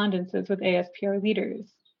correspondences with ASPR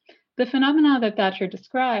leaders. The phenomena that Thatcher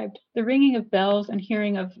described, the ringing of bells and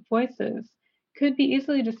hearing of voices, could be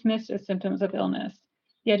easily dismissed as symptoms of illness,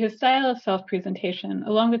 yet his style of self-presentation,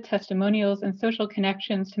 along with testimonials and social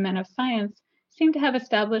connections to men of science, seemed to have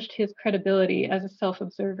established his credibility as a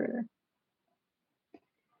self-observer.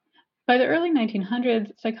 By the early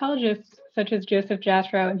 1900s, psychologists such as Joseph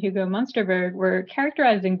Jastrow and Hugo Munsterberg were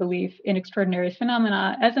characterizing belief in extraordinary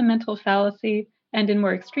phenomena as a mental fallacy and, in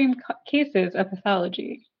more extreme cases, a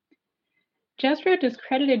pathology. Jastrow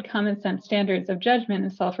discredited common sense standards of judgment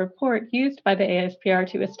and self-report used by the ASPR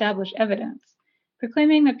to establish evidence,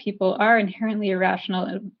 proclaiming that people are inherently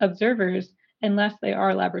irrational observers unless they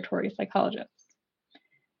are laboratory psychologists.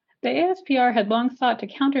 The ASPR had long sought to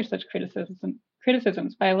counter such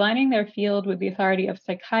criticisms by aligning their field with the authority of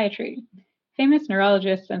psychiatry. Famous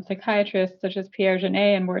neurologists and psychiatrists such as Pierre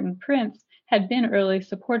Genet and Morton Prince had been early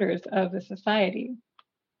supporters of the society.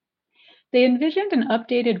 They envisioned an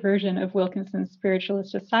updated version of Wilkinson's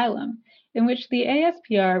spiritualist asylum, in which the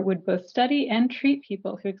ASPR would both study and treat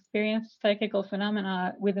people who experienced psychical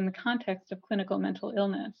phenomena within the context of clinical mental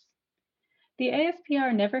illness. The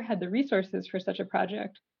ASPR never had the resources for such a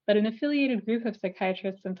project, but an affiliated group of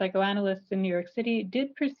psychiatrists and psychoanalysts in New York City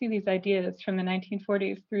did pursue these ideas from the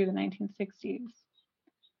 1940s through the 1960s.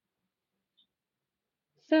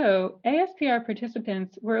 So, ASPR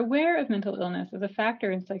participants were aware of mental illness as a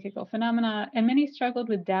factor in psychical phenomena, and many struggled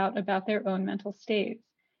with doubt about their own mental states.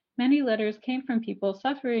 Many letters came from people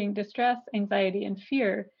suffering distress, anxiety, and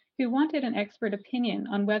fear who wanted an expert opinion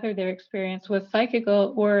on whether their experience was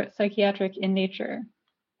psychical or psychiatric in nature.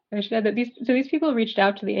 I should add that these people reached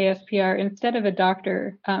out to the ASPR instead of a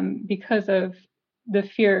doctor because of the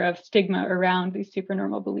fear of stigma around these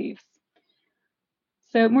supernormal beliefs.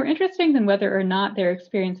 So more interesting than whether or not their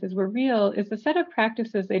experiences were real is the set of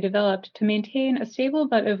practices they developed to maintain a stable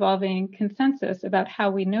but evolving consensus about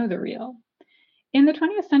how we know the real. In the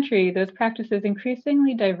 20th century, those practices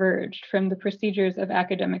increasingly diverged from the procedures of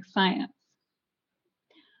academic science.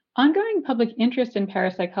 Ongoing public interest in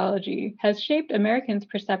parapsychology has shaped Americans'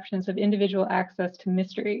 perceptions of individual access to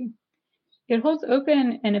mystery. It holds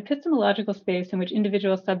open an epistemological space in which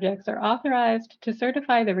individual subjects are authorized to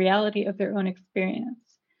certify the reality of their own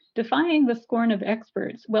experience, defying the scorn of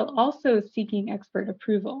experts while also seeking expert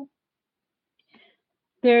approval.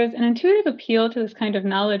 There's an intuitive appeal to this kind of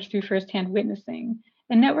knowledge through firsthand witnessing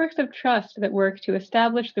and networks of trust that work to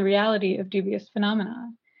establish the reality of dubious phenomena.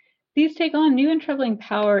 These take on new and troubling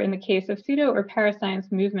power in the case of pseudo or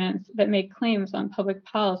parascience movements that make claims on public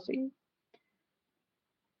policy.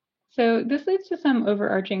 So this leads to some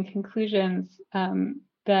overarching conclusions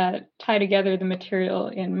that tie together the material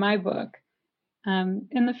in my book. And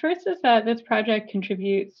the first is that this project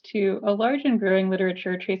contributes to a large and growing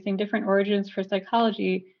literature tracing different origins for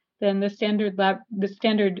psychology than the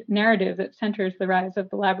standard narrative that centers the rise of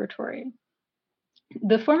the laboratory.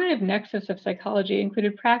 The formative nexus of psychology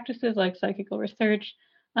included practices like psychical research,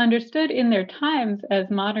 understood in their times as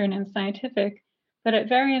modern and scientific, but at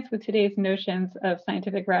variance with today's notions of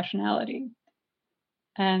scientific rationality.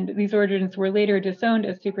 And these origins were later disowned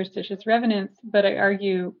as superstitious revenants, but I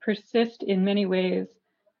argue persist in many ways.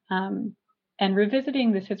 And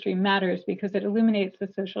revisiting this history matters because it illuminates the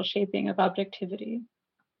social shaping of objectivity.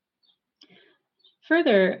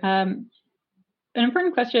 Further, an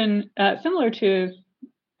important question similar to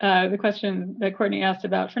the question that Courtney asked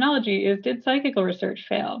about phrenology is, did psychical research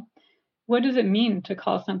fail? What does it mean to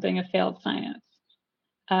call something a failed science?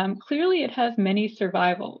 Clearly, it has many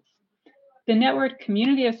survivals. The networked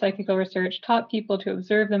community of psychical research taught people to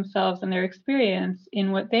observe themselves and their experience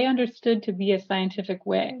in what they understood to be a scientific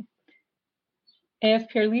way.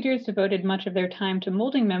 ASPR leaders devoted much of their time to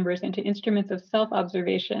molding members into instruments of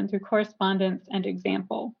self-observation through correspondence and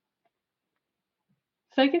example.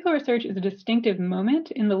 Psychical research is a distinctive moment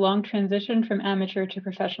in the long transition from amateur to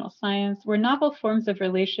professional science, where novel forms of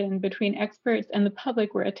relation between experts and the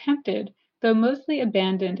public were attempted, though mostly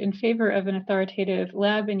abandoned in favor of an authoritative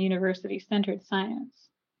lab and university-centered science.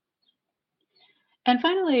 And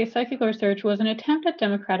finally, psychical research was an attempt at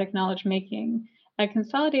democratic knowledge-making, at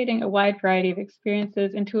consolidating a wide variety of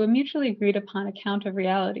experiences into a mutually agreed-upon account of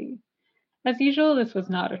reality. As usual, this was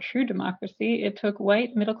not a true democracy. It took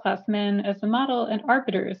white middle-class men as the model and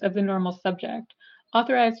arbiters of the normal subject,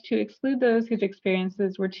 authorized to exclude those whose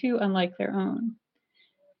experiences were too unlike their own.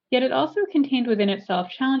 Yet it also contained within itself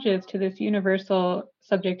challenges to this universal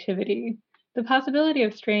subjectivity, the possibility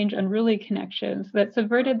of strange, unruly connections that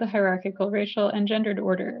subverted the hierarchical, racial, and gendered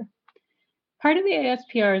order. Part of the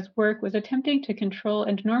ASPR's work was attempting to control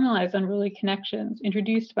and normalize unruly connections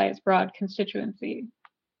introduced by its broad constituency.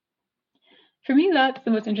 For me, that's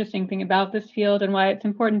the most interesting thing about this field and why it's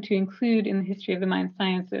important to include in the history of the mind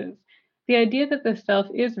sciences. The idea that the self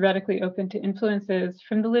is radically open to influences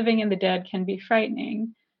from the living and the dead can be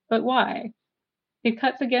frightening, but why? It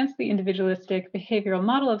cuts against the individualistic behavioral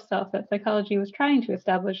model of self that psychology was trying to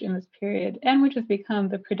establish in this period and which has become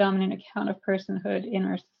the predominant account of personhood in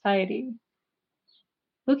our society.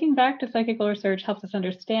 Looking back to psychical research helps us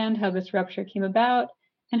understand how this rupture came about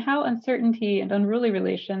and how uncertainty and unruly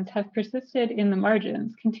relations have persisted in the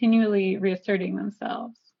margins, continually reasserting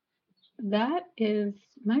themselves. That is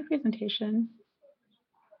my presentation.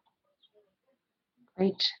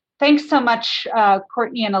 Great. Thanks so much,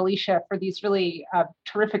 Courtney and Alicia, for these really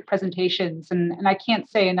terrific presentations. And I can't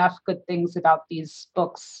say enough good things about these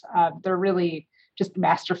books. They're really just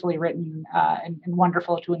masterfully written and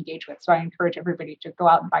wonderful to engage with. So I encourage everybody to go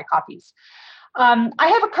out and buy copies. I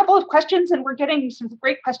have a couple of questions, and we're getting some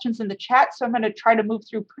great questions in the chat, so I'm going to try to move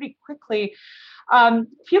through pretty quickly. A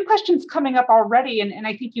few questions coming up already, and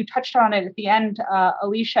I think you touched on it at the end,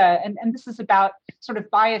 Alicia, and this is about sort of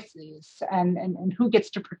biases and who gets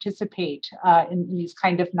to participate in these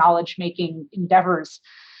kind of knowledge-making endeavors.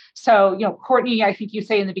 So, Courtney, I think you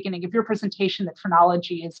say in the beginning of your presentation that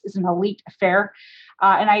phrenology is an elite affair.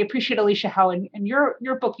 And I appreciate, Alicia, how in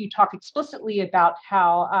your book you talk explicitly about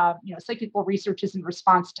how psychical research is in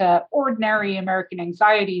response to ordinary American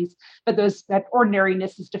anxieties, but that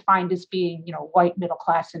ordinariness is defined as being white, middle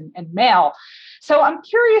class, and male. So I'm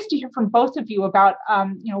curious to hear from both of you about,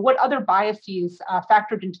 what other biases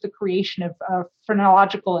factored into the creation of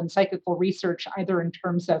phrenological and psychical research, either in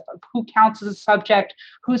terms of who counts as a subject,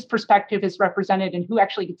 whose perspective is represented, and who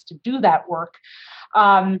actually gets to do that work.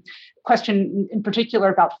 Question in particular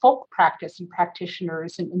about folk practice and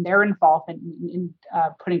practitioners and their involvement in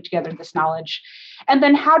putting together this knowledge. And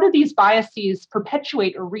then how do these biases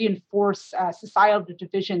perpetuate or reinforce societal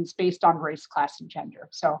divisions based on race, class, and gender?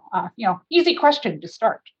 So, easy question to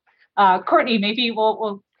start. Courtney, maybe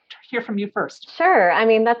we'll hear from you first. Sure. I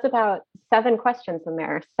mean, that's about 7 questions in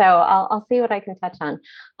there. So I'll see what I can touch on.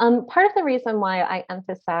 Part of the reason why I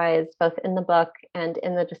emphasize both in the book and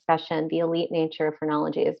in the discussion the elite nature of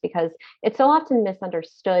phrenology is because it's so often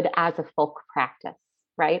misunderstood as a folk practice,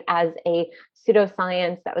 right? As a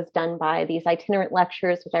pseudoscience that was done by these itinerant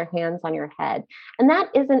lecturers with their hands on your head. And that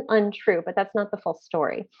isn't untrue, but that's not the full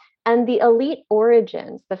story. And the elite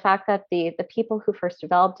origins, the fact that the people who first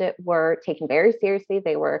developed it were taken very seriously.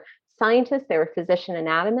 They were scientists, they were physician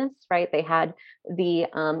anatomists, right? They had the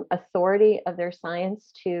authority of their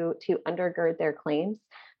science to undergird their claims.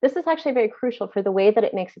 This is actually very crucial for the way that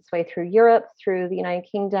it makes its way through Europe, through the United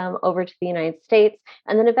Kingdom, over to the United States,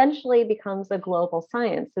 and then eventually becomes a global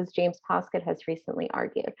science, as James Poskett has recently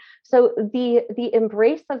argued. So the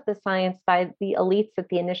embrace of the science by the elites at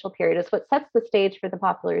the initial period is what sets the stage for the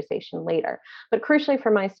popularization later. But crucially for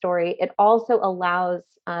my story, it also allows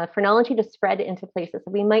phrenology to spread into places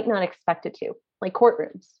that we might not expect it to, like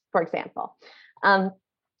courtrooms, for example.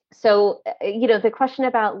 So, the question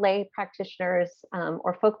about lay practitioners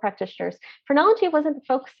or folk practitioners, phrenology wasn't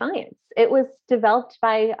folk science. It was developed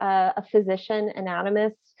by a physician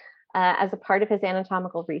anatomist as a part of his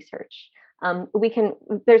anatomical research.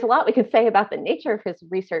 There's a lot we can say about the nature of his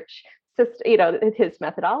research system, his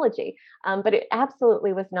methodology, but it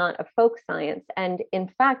absolutely was not a folk science. And in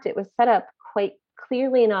fact, it was set up quite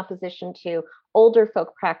clearly in opposition to older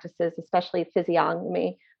folk practices, especially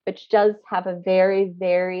physiognomy, which does have a very,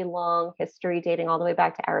 very long history dating all the way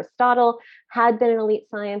back to Aristotle, had been an elite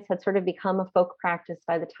science, had sort of become a folk practice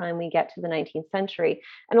by the time we get to the 19th century.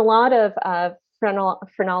 And a lot of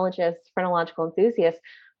phrenologists, phrenological enthusiasts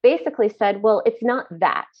basically said, well, it's not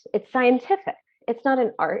that, it's scientific. It's not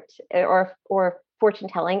an art or fortune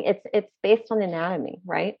telling, it's based on anatomy,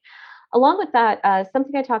 right? Along with that,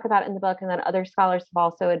 something I talk about in the book and that other scholars have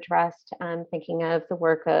also addressed, thinking of the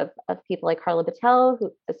work of people like Carla Battelle,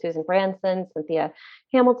 Susan Branson, Cynthia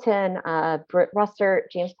Hamilton, Britt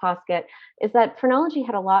Russert, James Poskett, is that phrenology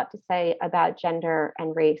had a lot to say about gender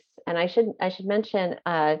and race. And I should mention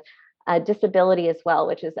disability as well,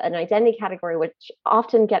 which is an identity category which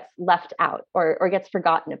often gets left out or gets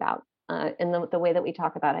forgotten about in the way that we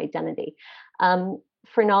talk about identity.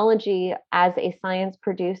 Phrenology as a science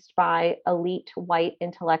produced by elite white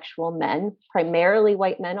intellectual men, primarily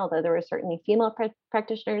white men, although there were certainly female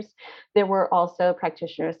practitioners. There were also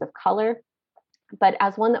practitioners of color. But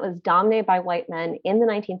as one that was dominated by white men in the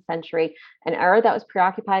 19th century, an era that was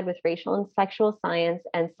preoccupied with racial and sexual science,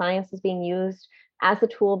 and science was being used as a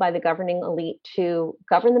tool by the governing elite to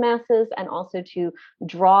govern the masses and also to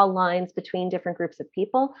draw lines between different groups of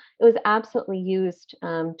people, it was absolutely used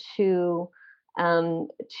to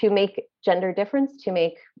make gender difference, to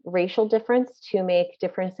make racial difference, to make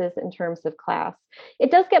differences in terms of class. It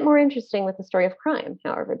does get more interesting with the story of crime,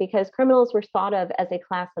 however, because criminals were thought of as a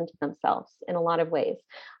class unto themselves in a lot of ways.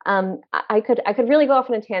 I could really go off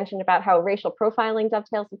on a tangent about how racial profiling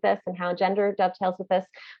dovetails with this and how gender dovetails with this,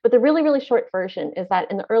 but the really, really short version is that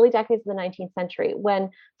in the early decades of the 19th century, when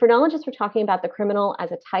phrenologists were talking about the criminal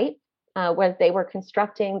as a type, where they were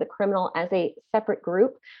constructing the criminal as a separate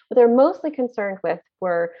group, what they're mostly concerned with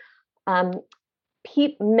were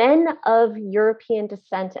men of European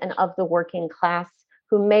descent and of the working class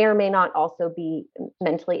who may or may not also be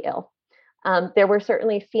mentally ill. There were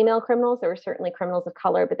certainly female criminals, there were certainly criminals of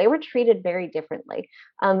color, but they were treated very differently.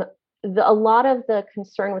 A lot of the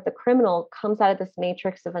concern with the criminal comes out of this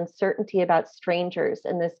matrix of uncertainty about strangers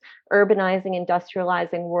in this urbanizing,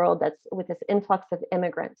 industrializing world that's with this influx of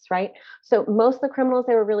immigrants, right? So most of the criminals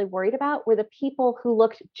they were really worried about were the people who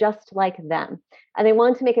looked just like them. And they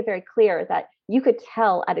wanted to make it very clear that you could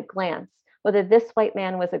tell at a glance whether this white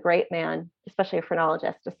man was a great man, especially a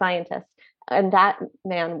phrenologist, a scientist, and that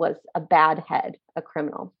man was a bad head, a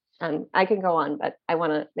criminal. I can go on, but I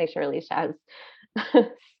want to make sure Alicia has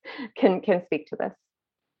can speak to this.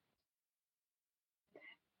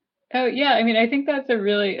 Oh yeah, I mean, I think that's a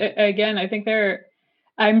really, again, I think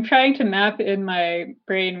I'm trying to map in my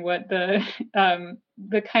brain what the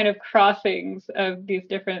kind of crossings of these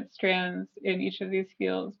different strands in each of these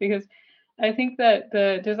fields, because I think that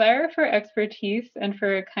the desire for expertise and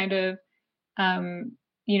for a kind of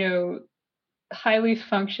you know, highly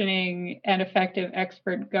functioning and effective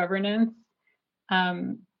expert governance,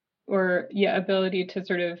 or ability to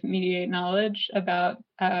sort of mediate knowledge about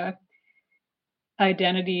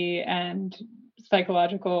identity and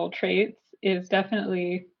psychological traits is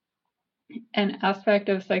definitely an aspect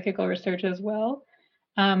of psychical research as well.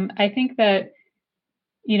 I think that,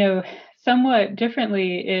 somewhat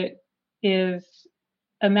differently, it is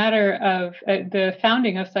a matter of the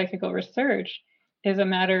founding of psychical research is a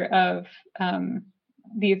matter of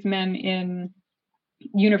these men in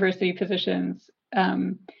university positions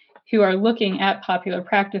who are looking at popular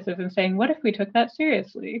practices and saying, what if we took that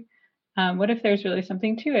seriously? What if there's really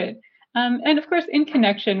something to it? And of course, in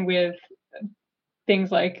connection with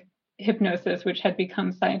things like hypnosis, which had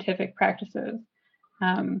become scientific practices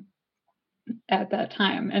at that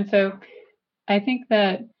time. And so I think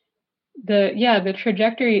that the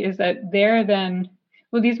trajectory is that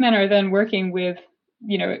these men are then working with,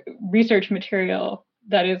 research material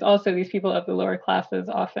that is also these people of the lower classes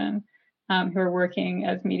often who are working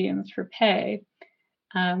as mediums for pay.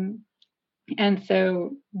 And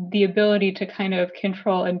so the ability to kind of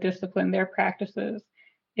control and discipline their practices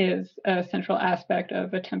is a central aspect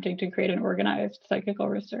of attempting to create an organized psychical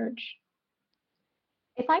research.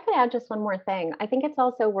 If I could add just one more thing, I think it's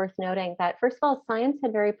also worth noting that, first of all, science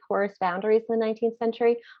had very porous boundaries in the 19th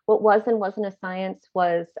century. What was and wasn't a science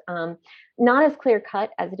was not as clear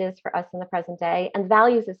cut as it is for us in the present day, and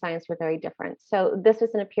values of science were very different. So this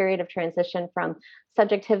was in a period of transition from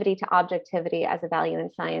subjectivity to objectivity as a value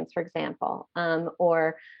in science, for example,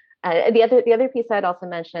 the other piece I'd also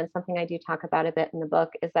mention, and something I do talk about a bit in the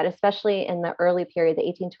book, is that especially in the early period, the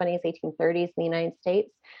 1820s, 1830s in the United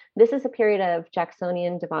States, this is a period of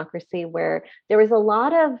Jacksonian democracy where there was a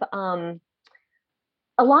lot of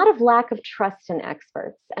lack of trust in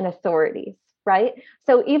experts and authorities, right?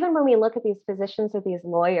 So even when we look at these physicians or these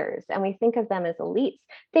lawyers and we think of them as elites,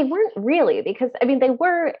 they weren't really, because they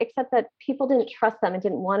were, except that people didn't trust them and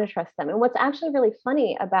didn't want to trust them. And what's actually really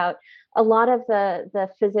funny about a lot of the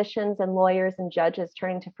physicians and lawyers and judges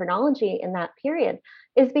turning to phrenology in that period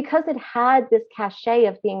is because it had this cachet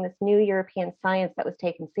of being this new European science that was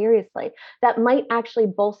taken seriously, that might actually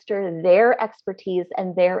bolster their expertise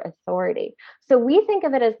and their authority. So we think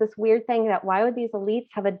of it as this weird thing that why would these elites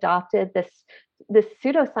have adopted this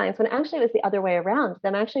pseudoscience when actually it was the other way around,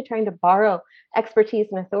 them actually trying to borrow expertise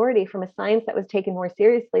and authority from a science that was taken more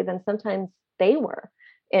seriously than sometimes they were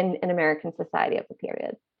in American society of the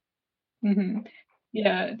period. Mm-hmm.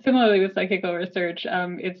 Yeah, similarly with psychical research,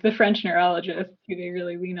 it's the French neurologists who they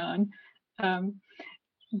really lean on.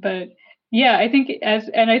 But yeah, I think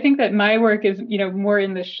that my work is, more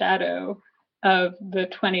in the shadow of the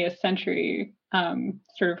 20th century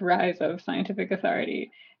sort of rise of scientific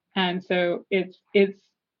authority. And so it's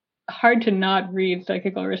hard to not read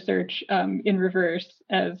psychical research in reverse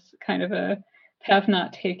as kind of a path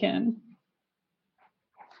not taken.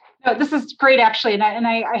 No, this is great, actually, and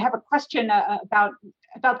I have a question about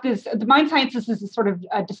this. The Mind Sciences is a sort of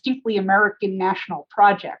a distinctly American national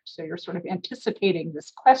project, so you're sort of anticipating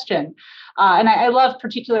this question, and I love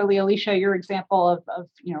particularly, Alicia, your example of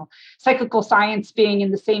psychical science being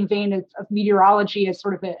in the same vein of meteorology as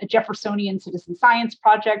sort of a Jeffersonian citizen science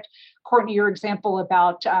project. Courtney, your example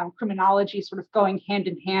about criminology sort of going hand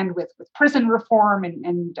in hand with prison reform,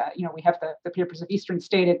 and we have the papers of Eastern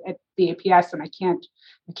State at the APS, and I can't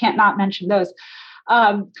not mention those.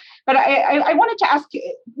 But I wanted to ask,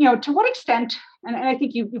 to what extent, and I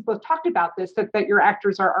think you've both talked about this, that your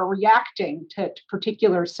actors are reacting to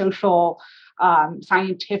particular social,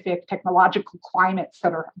 scientific, technological climates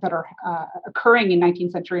that are occurring in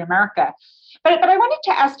 19th century America. But I wanted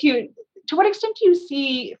to ask you, to what extent do you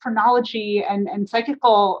see phrenology and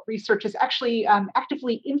psychical research as actually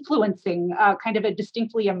actively influencing kind of a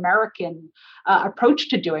distinctly American approach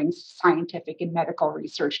to doing scientific and medical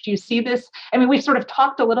research? Do you see this? I mean, we've sort of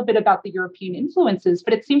talked a little bit about the European influences,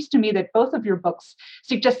 but it seems to me that both of your books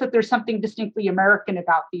suggest that there's something distinctly American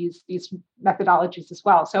about these methodologies as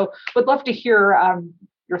well. So would love to hear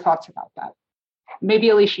your thoughts about that. Maybe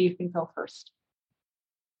Alicia, you can go first.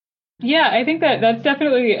 Yeah, I think that's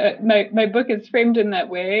definitely my book is framed in that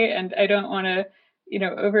way, and I don't want to,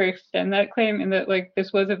 overextend that claim. In that,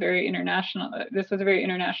 this was a very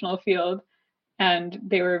international field, and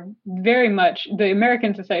they were very much, the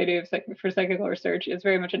American Society for Psychical Research is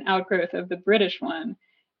very much an outgrowth of the British one,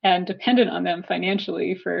 and dependent on them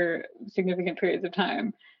financially for significant periods of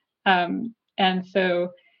time, and so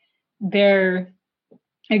they're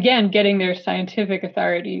again getting their scientific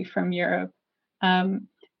authority from Europe.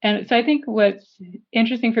 And so I think what's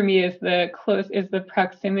interesting for me is the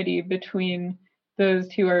proximity between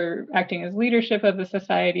those who are acting as leadership of the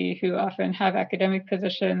society, who often have academic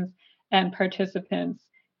positions, and participants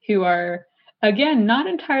who are, again, not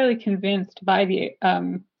entirely convinced by the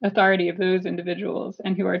authority of those individuals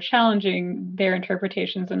and who are challenging their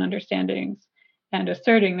interpretations and understandings and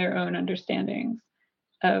asserting their own understandings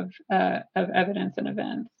of evidence and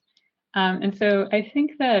events. And so I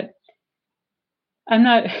think that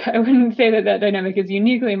I wouldn't say that dynamic is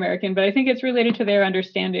uniquely American, but I think it's related to their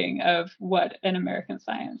understanding of what an American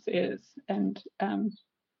science is and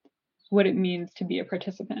what it means to be a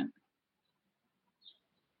participant.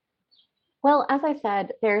 Well, as I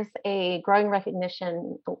said, there's a growing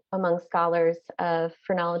recognition among scholars of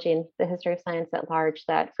phrenology and the history of science at large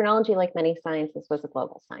that phrenology, like many sciences, was a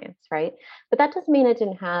global science, right? But that doesn't mean it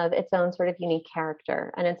didn't have its own sort of unique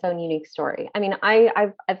character and its own unique story. I mean,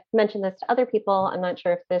 I've mentioned this to other people. I'm not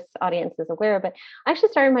sure if this audience is aware, but I actually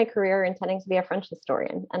started my career intending to be a French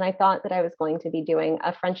historian, and I thought that I was going to be doing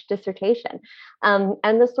a French dissertation.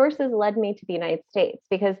 And the sources led me to the United States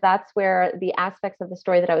because that's where the aspects of the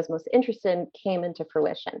story that I was most interested in came into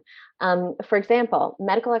fruition. For example,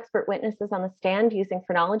 medical expert witnesses on the stand using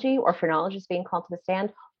phrenology or phrenologists being called to the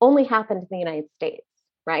stand only happened in the United States,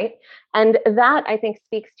 right? And that, I think,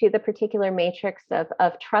 speaks to the particular matrix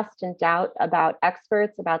of trust and doubt about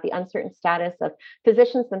experts, about the uncertain status of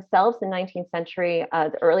physicians themselves in 19th century,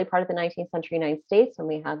 the early part of the 19th century United States, when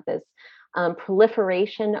we have this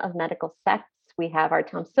proliferation of medical sects. We have our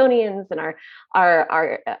Thomsonians and our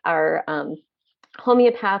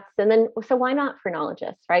homeopaths, and then so why not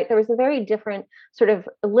phrenologists, right? There was a very different sort of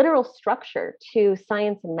literal structure to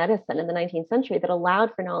science and medicine in the 19th century that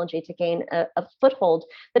allowed phrenology to gain a foothold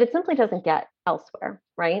that it simply doesn't get elsewhere,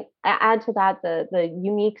 right? Add to that the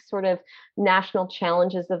unique sort of national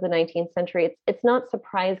challenges of the 19th century. It's not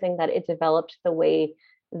surprising that it developed the way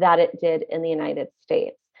that it did in the United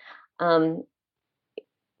States.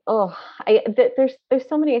 There's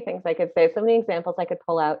so many things I could say, so many examples I could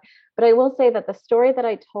pull out, but I will say that the story that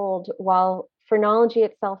I told, while phrenology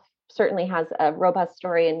itself certainly has a robust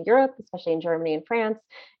story in Europe, especially in Germany and France,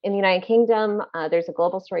 in the United Kingdom, there's a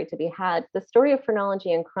global story to be had. The story of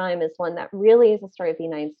phrenology and crime is one that really is a story of the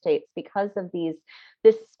United States because of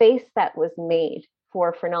this space that was made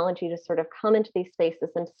for phrenology to sort of come into these spaces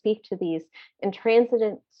and speak to these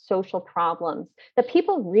intransigent social problems that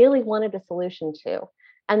people really wanted a solution to.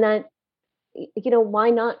 And that, why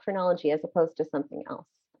not phrenology as opposed to something else?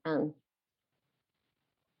 Go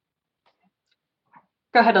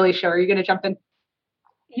ahead, Alicia. Are you going to jump in?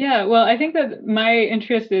 Yeah, well, I think that my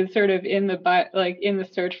interest is sort of in the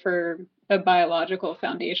search for a biological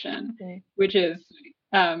foundation, which is,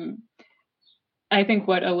 I think,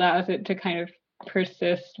 what allows it to kind of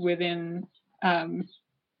persist within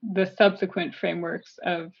the subsequent frameworks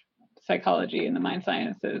of psychology and the mind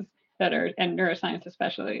sciences and neuroscience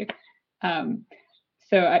especially. I'm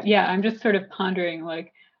just sort of pondering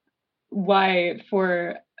why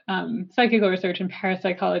for psychical research and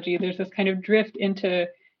parapsychology, there's this kind of drift into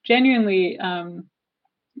genuinely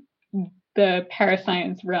the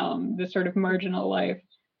parascience realm, the sort of marginal life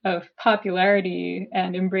of popularity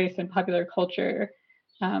and embrace in popular culture,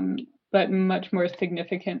 but much more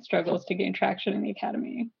significant struggles to gain traction in the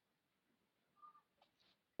academy.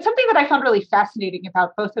 Something that I found really fascinating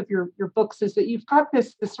about both of your books is that you've got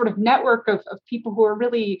this sort of network of people who are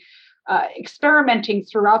really experimenting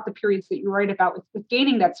throughout the periods that you write about with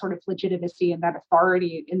gaining that sort of legitimacy and that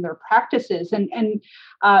authority in their practices. And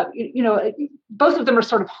both of them are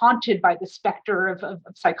sort of haunted by the specter of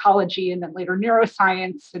psychology and then later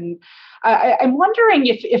neuroscience. And I'm wondering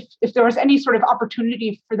if there was any sort of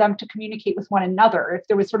opportunity for them to communicate with one another, if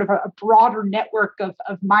there was sort of a broader network of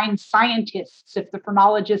mind scientists, if the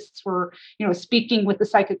phrenologists were, speaking with the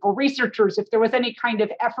psychical researchers, if there was any kind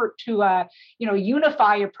of effort to,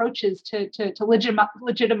 unify approaches to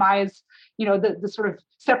legitimize, the sort of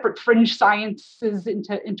separate fringe sciences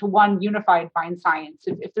into one unified mind science.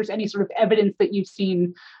 If there's any sort of evidence that you've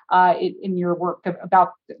seen in your work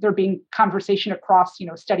about there being conversation across,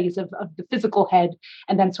 studies of the physical head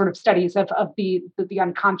and then sort of studies of the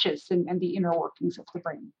unconscious and the inner workings of the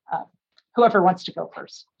brain. Whoever wants to go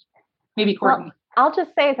first. Maybe Courtney. Well, I'll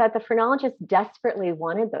just say that the phrenologists desperately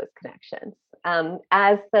wanted those connections.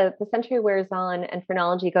 As the century wears on and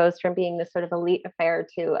phrenology goes from being this sort of elite affair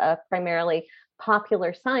to a primarily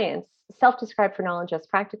popular science, self-described phrenologists,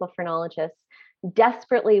 practical phrenologists,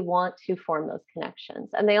 desperately want to form those connections.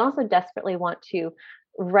 And they also desperately want to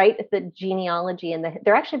write the genealogy, and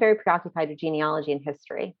they're actually very preoccupied with genealogy and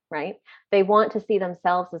history, right? They want to see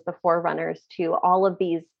themselves as the forerunners to all of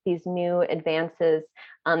these new advances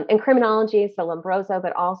in criminology, so Lombroso,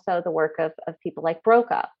 but also the work of people like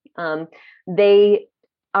Broca. They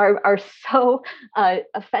are so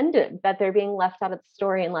offended that they're being left out of the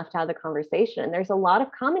story and left out of the conversation. And there's a lot of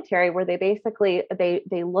commentary where they basically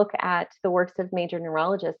they look at the works of major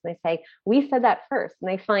neurologists and they say, we said that first, and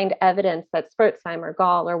they find evidence that Spurzheimer,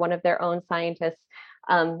 Gall, or one of their own scientists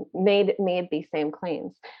made these same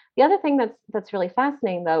claims. The other thing that's really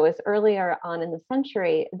fascinating, though, is earlier on in the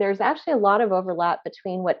century, there's actually a lot of overlap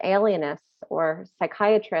between what alienists or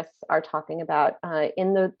psychiatrists are talking about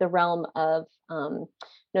in the realm of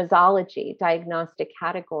nosology, diagnostic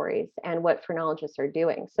categories, and what phrenologists are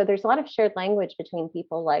doing. So there's a lot of shared language between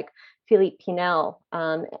people like Philippe Pinel,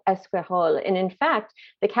 Esquirol, and in fact,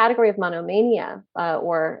 the category of monomania,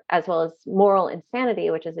 or as well as moral insanity,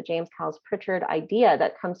 which is a James Cowles Pritchard idea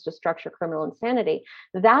that comes to structure criminal insanity,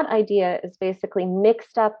 that idea is basically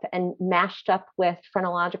mixed up and mashed up with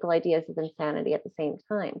phrenological ideas of insanity at the same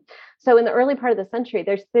time. So in the early part of the century,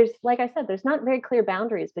 there's like I said, there's not very clear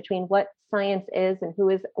boundaries between what science is and who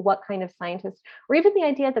is what kind of scientist, or even the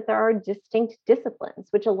idea that there are distinct disciplines,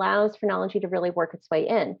 which allows phrenology to really work its way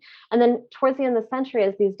in. And then towards the end of the century,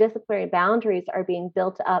 as these disciplinary boundaries are being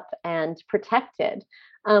built up and protected,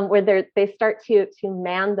 where they start to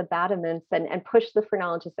man the battlements and push the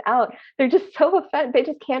phrenologists out, they're just so offended.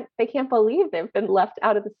 They can't believe they've been left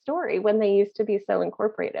out of the story when they used to be so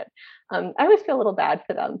incorporated. I always feel a little bad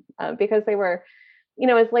for them because they were,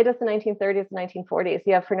 as late as the 1930s and 1940s,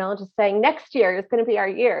 you have phrenologists saying next year is going to be our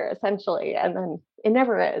year, essentially. And then it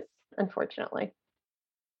never is, unfortunately.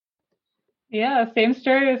 Yeah, same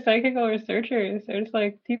story as psychical researchers. There's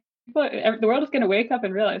like people, the world is going to wake up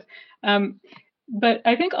and realize. But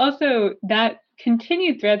I think also that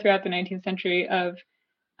continued thread throughout the 19th century of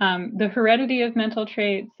the heredity of mental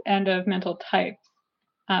traits and of mental types,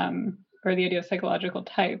 or the idea of psychological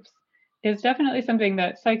types, is definitely something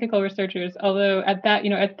that psychical researchers, although at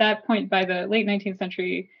that point by the late 19th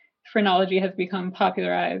century, phrenology has become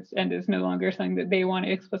popularized and is no longer something that they want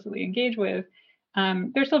to explicitly engage with.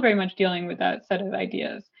 They're still very much dealing with that set of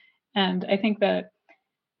ideas. And I think that,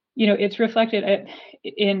 it's reflected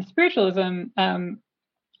in spiritualism,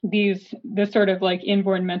 this sort of like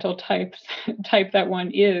inborn mental type that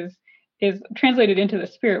one is translated into the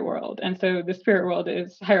spirit world. And so the spirit world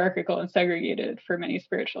is hierarchical and segregated for many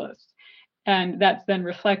spiritualists. And that's then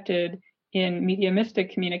reflected in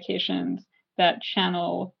mediumistic communications that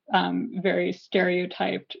channel very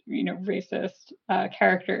stereotyped, racist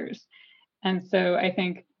characters. And so I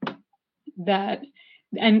think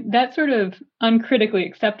that's sort of uncritically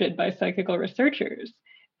accepted by psychical researchers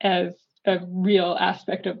as a real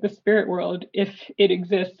aspect of the spirit world if it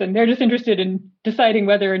exists, and they're just interested in deciding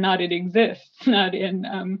whether or not it exists, not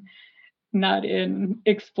in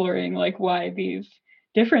exploring like why these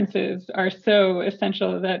differences are so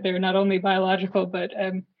essential that they're not only biological but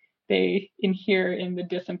they inhere in the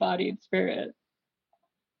disembodied spirit.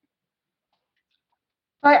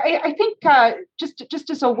 I think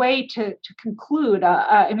just as a way to conclude,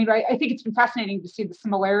 I think it's been fascinating to see the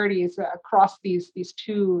similarities across these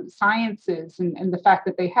two sciences, and the fact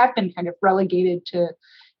that they have been kind of relegated to,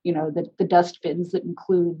 the dustbins that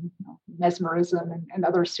include mesmerism and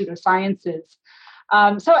other pseudosciences.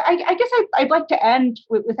 So I guess I'd like to end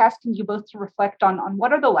with asking you both to reflect on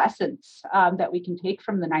what are the lessons that we can take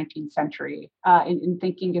from the 19th century in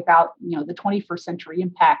thinking about the 21st century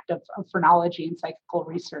impact of phrenology and psychical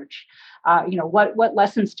research. What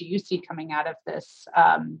lessons do you see coming out of this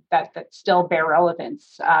that still bear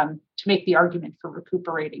relevance to make the argument for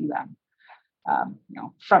recuperating them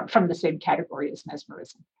from the same category as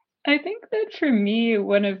mesmerism? I think that for me,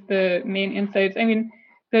 one of the main insights,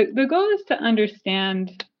 the goal is to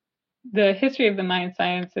understand the history of the mind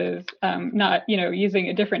sciences, not using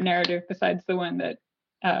a different narrative besides the one that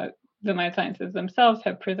the mind sciences themselves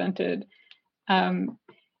have presented, and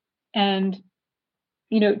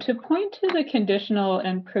to point to the conditional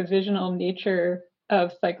and provisional nature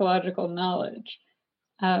of psychological knowledge,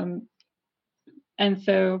 and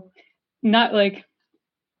so not like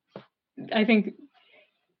I think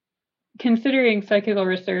considering psychical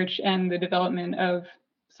research and the development of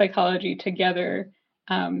psychology together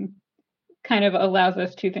kind of allows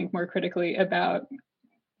us to think more critically about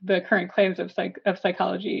the current claims of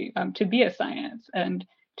psychology to be a science and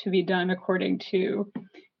to be done according to,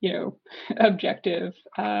 objective,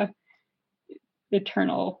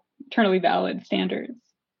 eternally valid standards.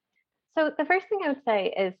 So the first thing I would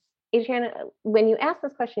say is, Adriana, when you ask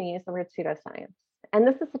this question, you use the word pseudoscience. and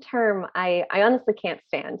this is a term I honestly can't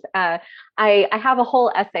stand. I have a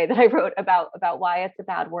whole essay that I wrote about why it's a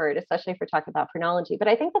bad word, especially if we're talking about phrenology. But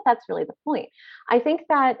I think that that's really the point. I think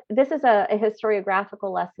that this is a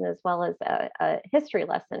historiographical lesson as well as a history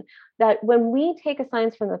lesson, that when we take a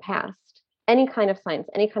science from the past, any kind of science,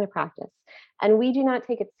 any kind of practice, and we do not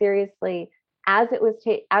take it seriously as it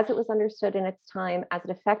was understood in its time, as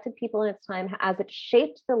it affected people in its time, as it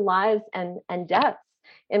shaped the lives and deaths.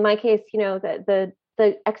 In my case,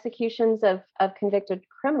 the executions of convicted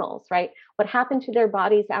criminals, right? What happened to their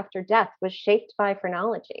bodies after death was shaped by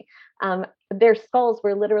phrenology. Their skulls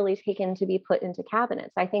were literally taken to be put into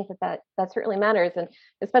cabinets. I think that certainly matters, and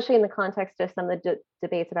especially in the context of some of the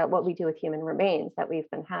debates about what we do with human remains that we've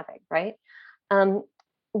been having, right?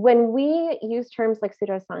 When we use terms like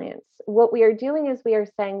pseudoscience, what we are doing is we are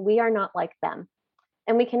saying we are not like them.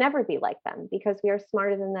 And we can never be like them because we are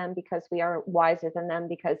smarter than them, because we are wiser than them,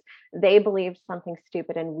 because they believed something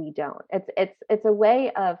stupid and we don't. It's a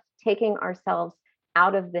way of taking ourselves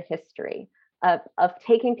out of the history, of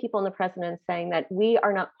taking people in the present and saying that we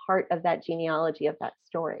are not part of that genealogy of that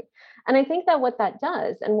story. And I think that what that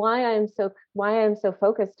does, and why I'm so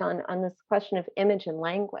focused on this question of image and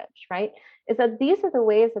language, right, is that these are the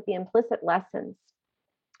ways that the implicit lessons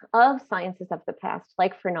of sciences of the past,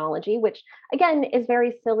 like phrenology, which again is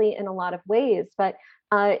very silly in a lot of ways, but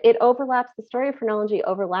it overlaps, the story of phrenology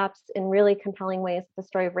overlaps in really compelling ways with the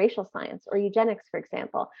story of racial science or eugenics, for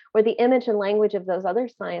example, where the image and language of those other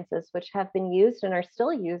sciences, which have been used and are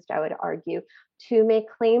still used, I would argue, to make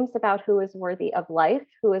claims about who is worthy of life,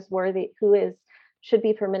 who should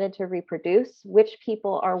be permitted to reproduce, which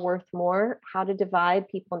people are worth more, how to divide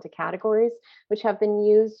people into categories, which have been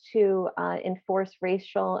used to enforce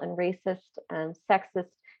racial and racist and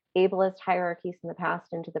sexist, ableist hierarchies in the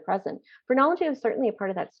past into the present. Phrenology is certainly a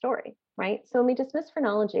part of that story, right? So when we dismiss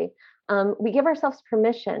phrenology, we give ourselves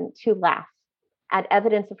permission to laugh at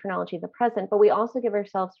evidence of phrenology in the present, but we also give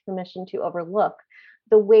ourselves permission to overlook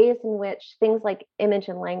the ways in which things like image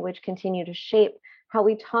and language continue to shape how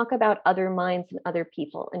we talk about other minds and other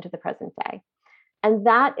people into the present day. And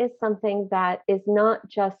that is something that is not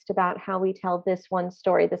just about how we tell this one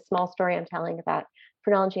story, this small story I'm telling about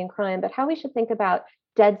phrenology and crime, but how we should think about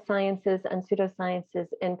dead sciences and pseudosciences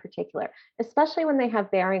in particular, especially when they have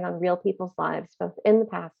bearing on real people's lives, both in the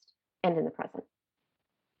past and in the present.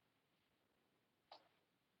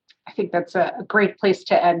 I think that's a great place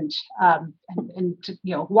to end, and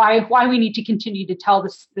why we need to continue to tell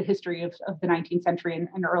the history of the 19th century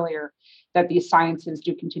and earlier, that these sciences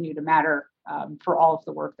do continue to matter for all of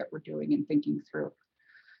the work that we're doing and thinking through.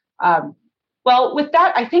 Well, with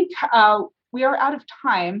that, I think we are out of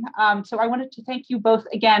time. So I wanted to thank you both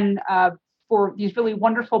again for these really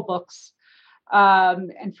wonderful books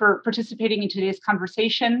and for participating in today's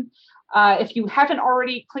conversation. If you haven't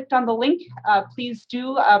already clicked on the link, please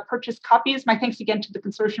do purchase copies. My thanks again to the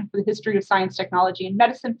Consortium for the History of Science, Technology, and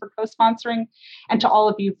Medicine for co-sponsoring, and to all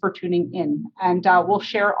of you for tuning in. And we'll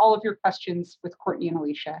share all of your questions with Courtney and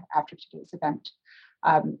Alicia after today's event.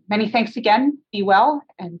 Many thanks again, be well,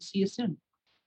 and see you soon.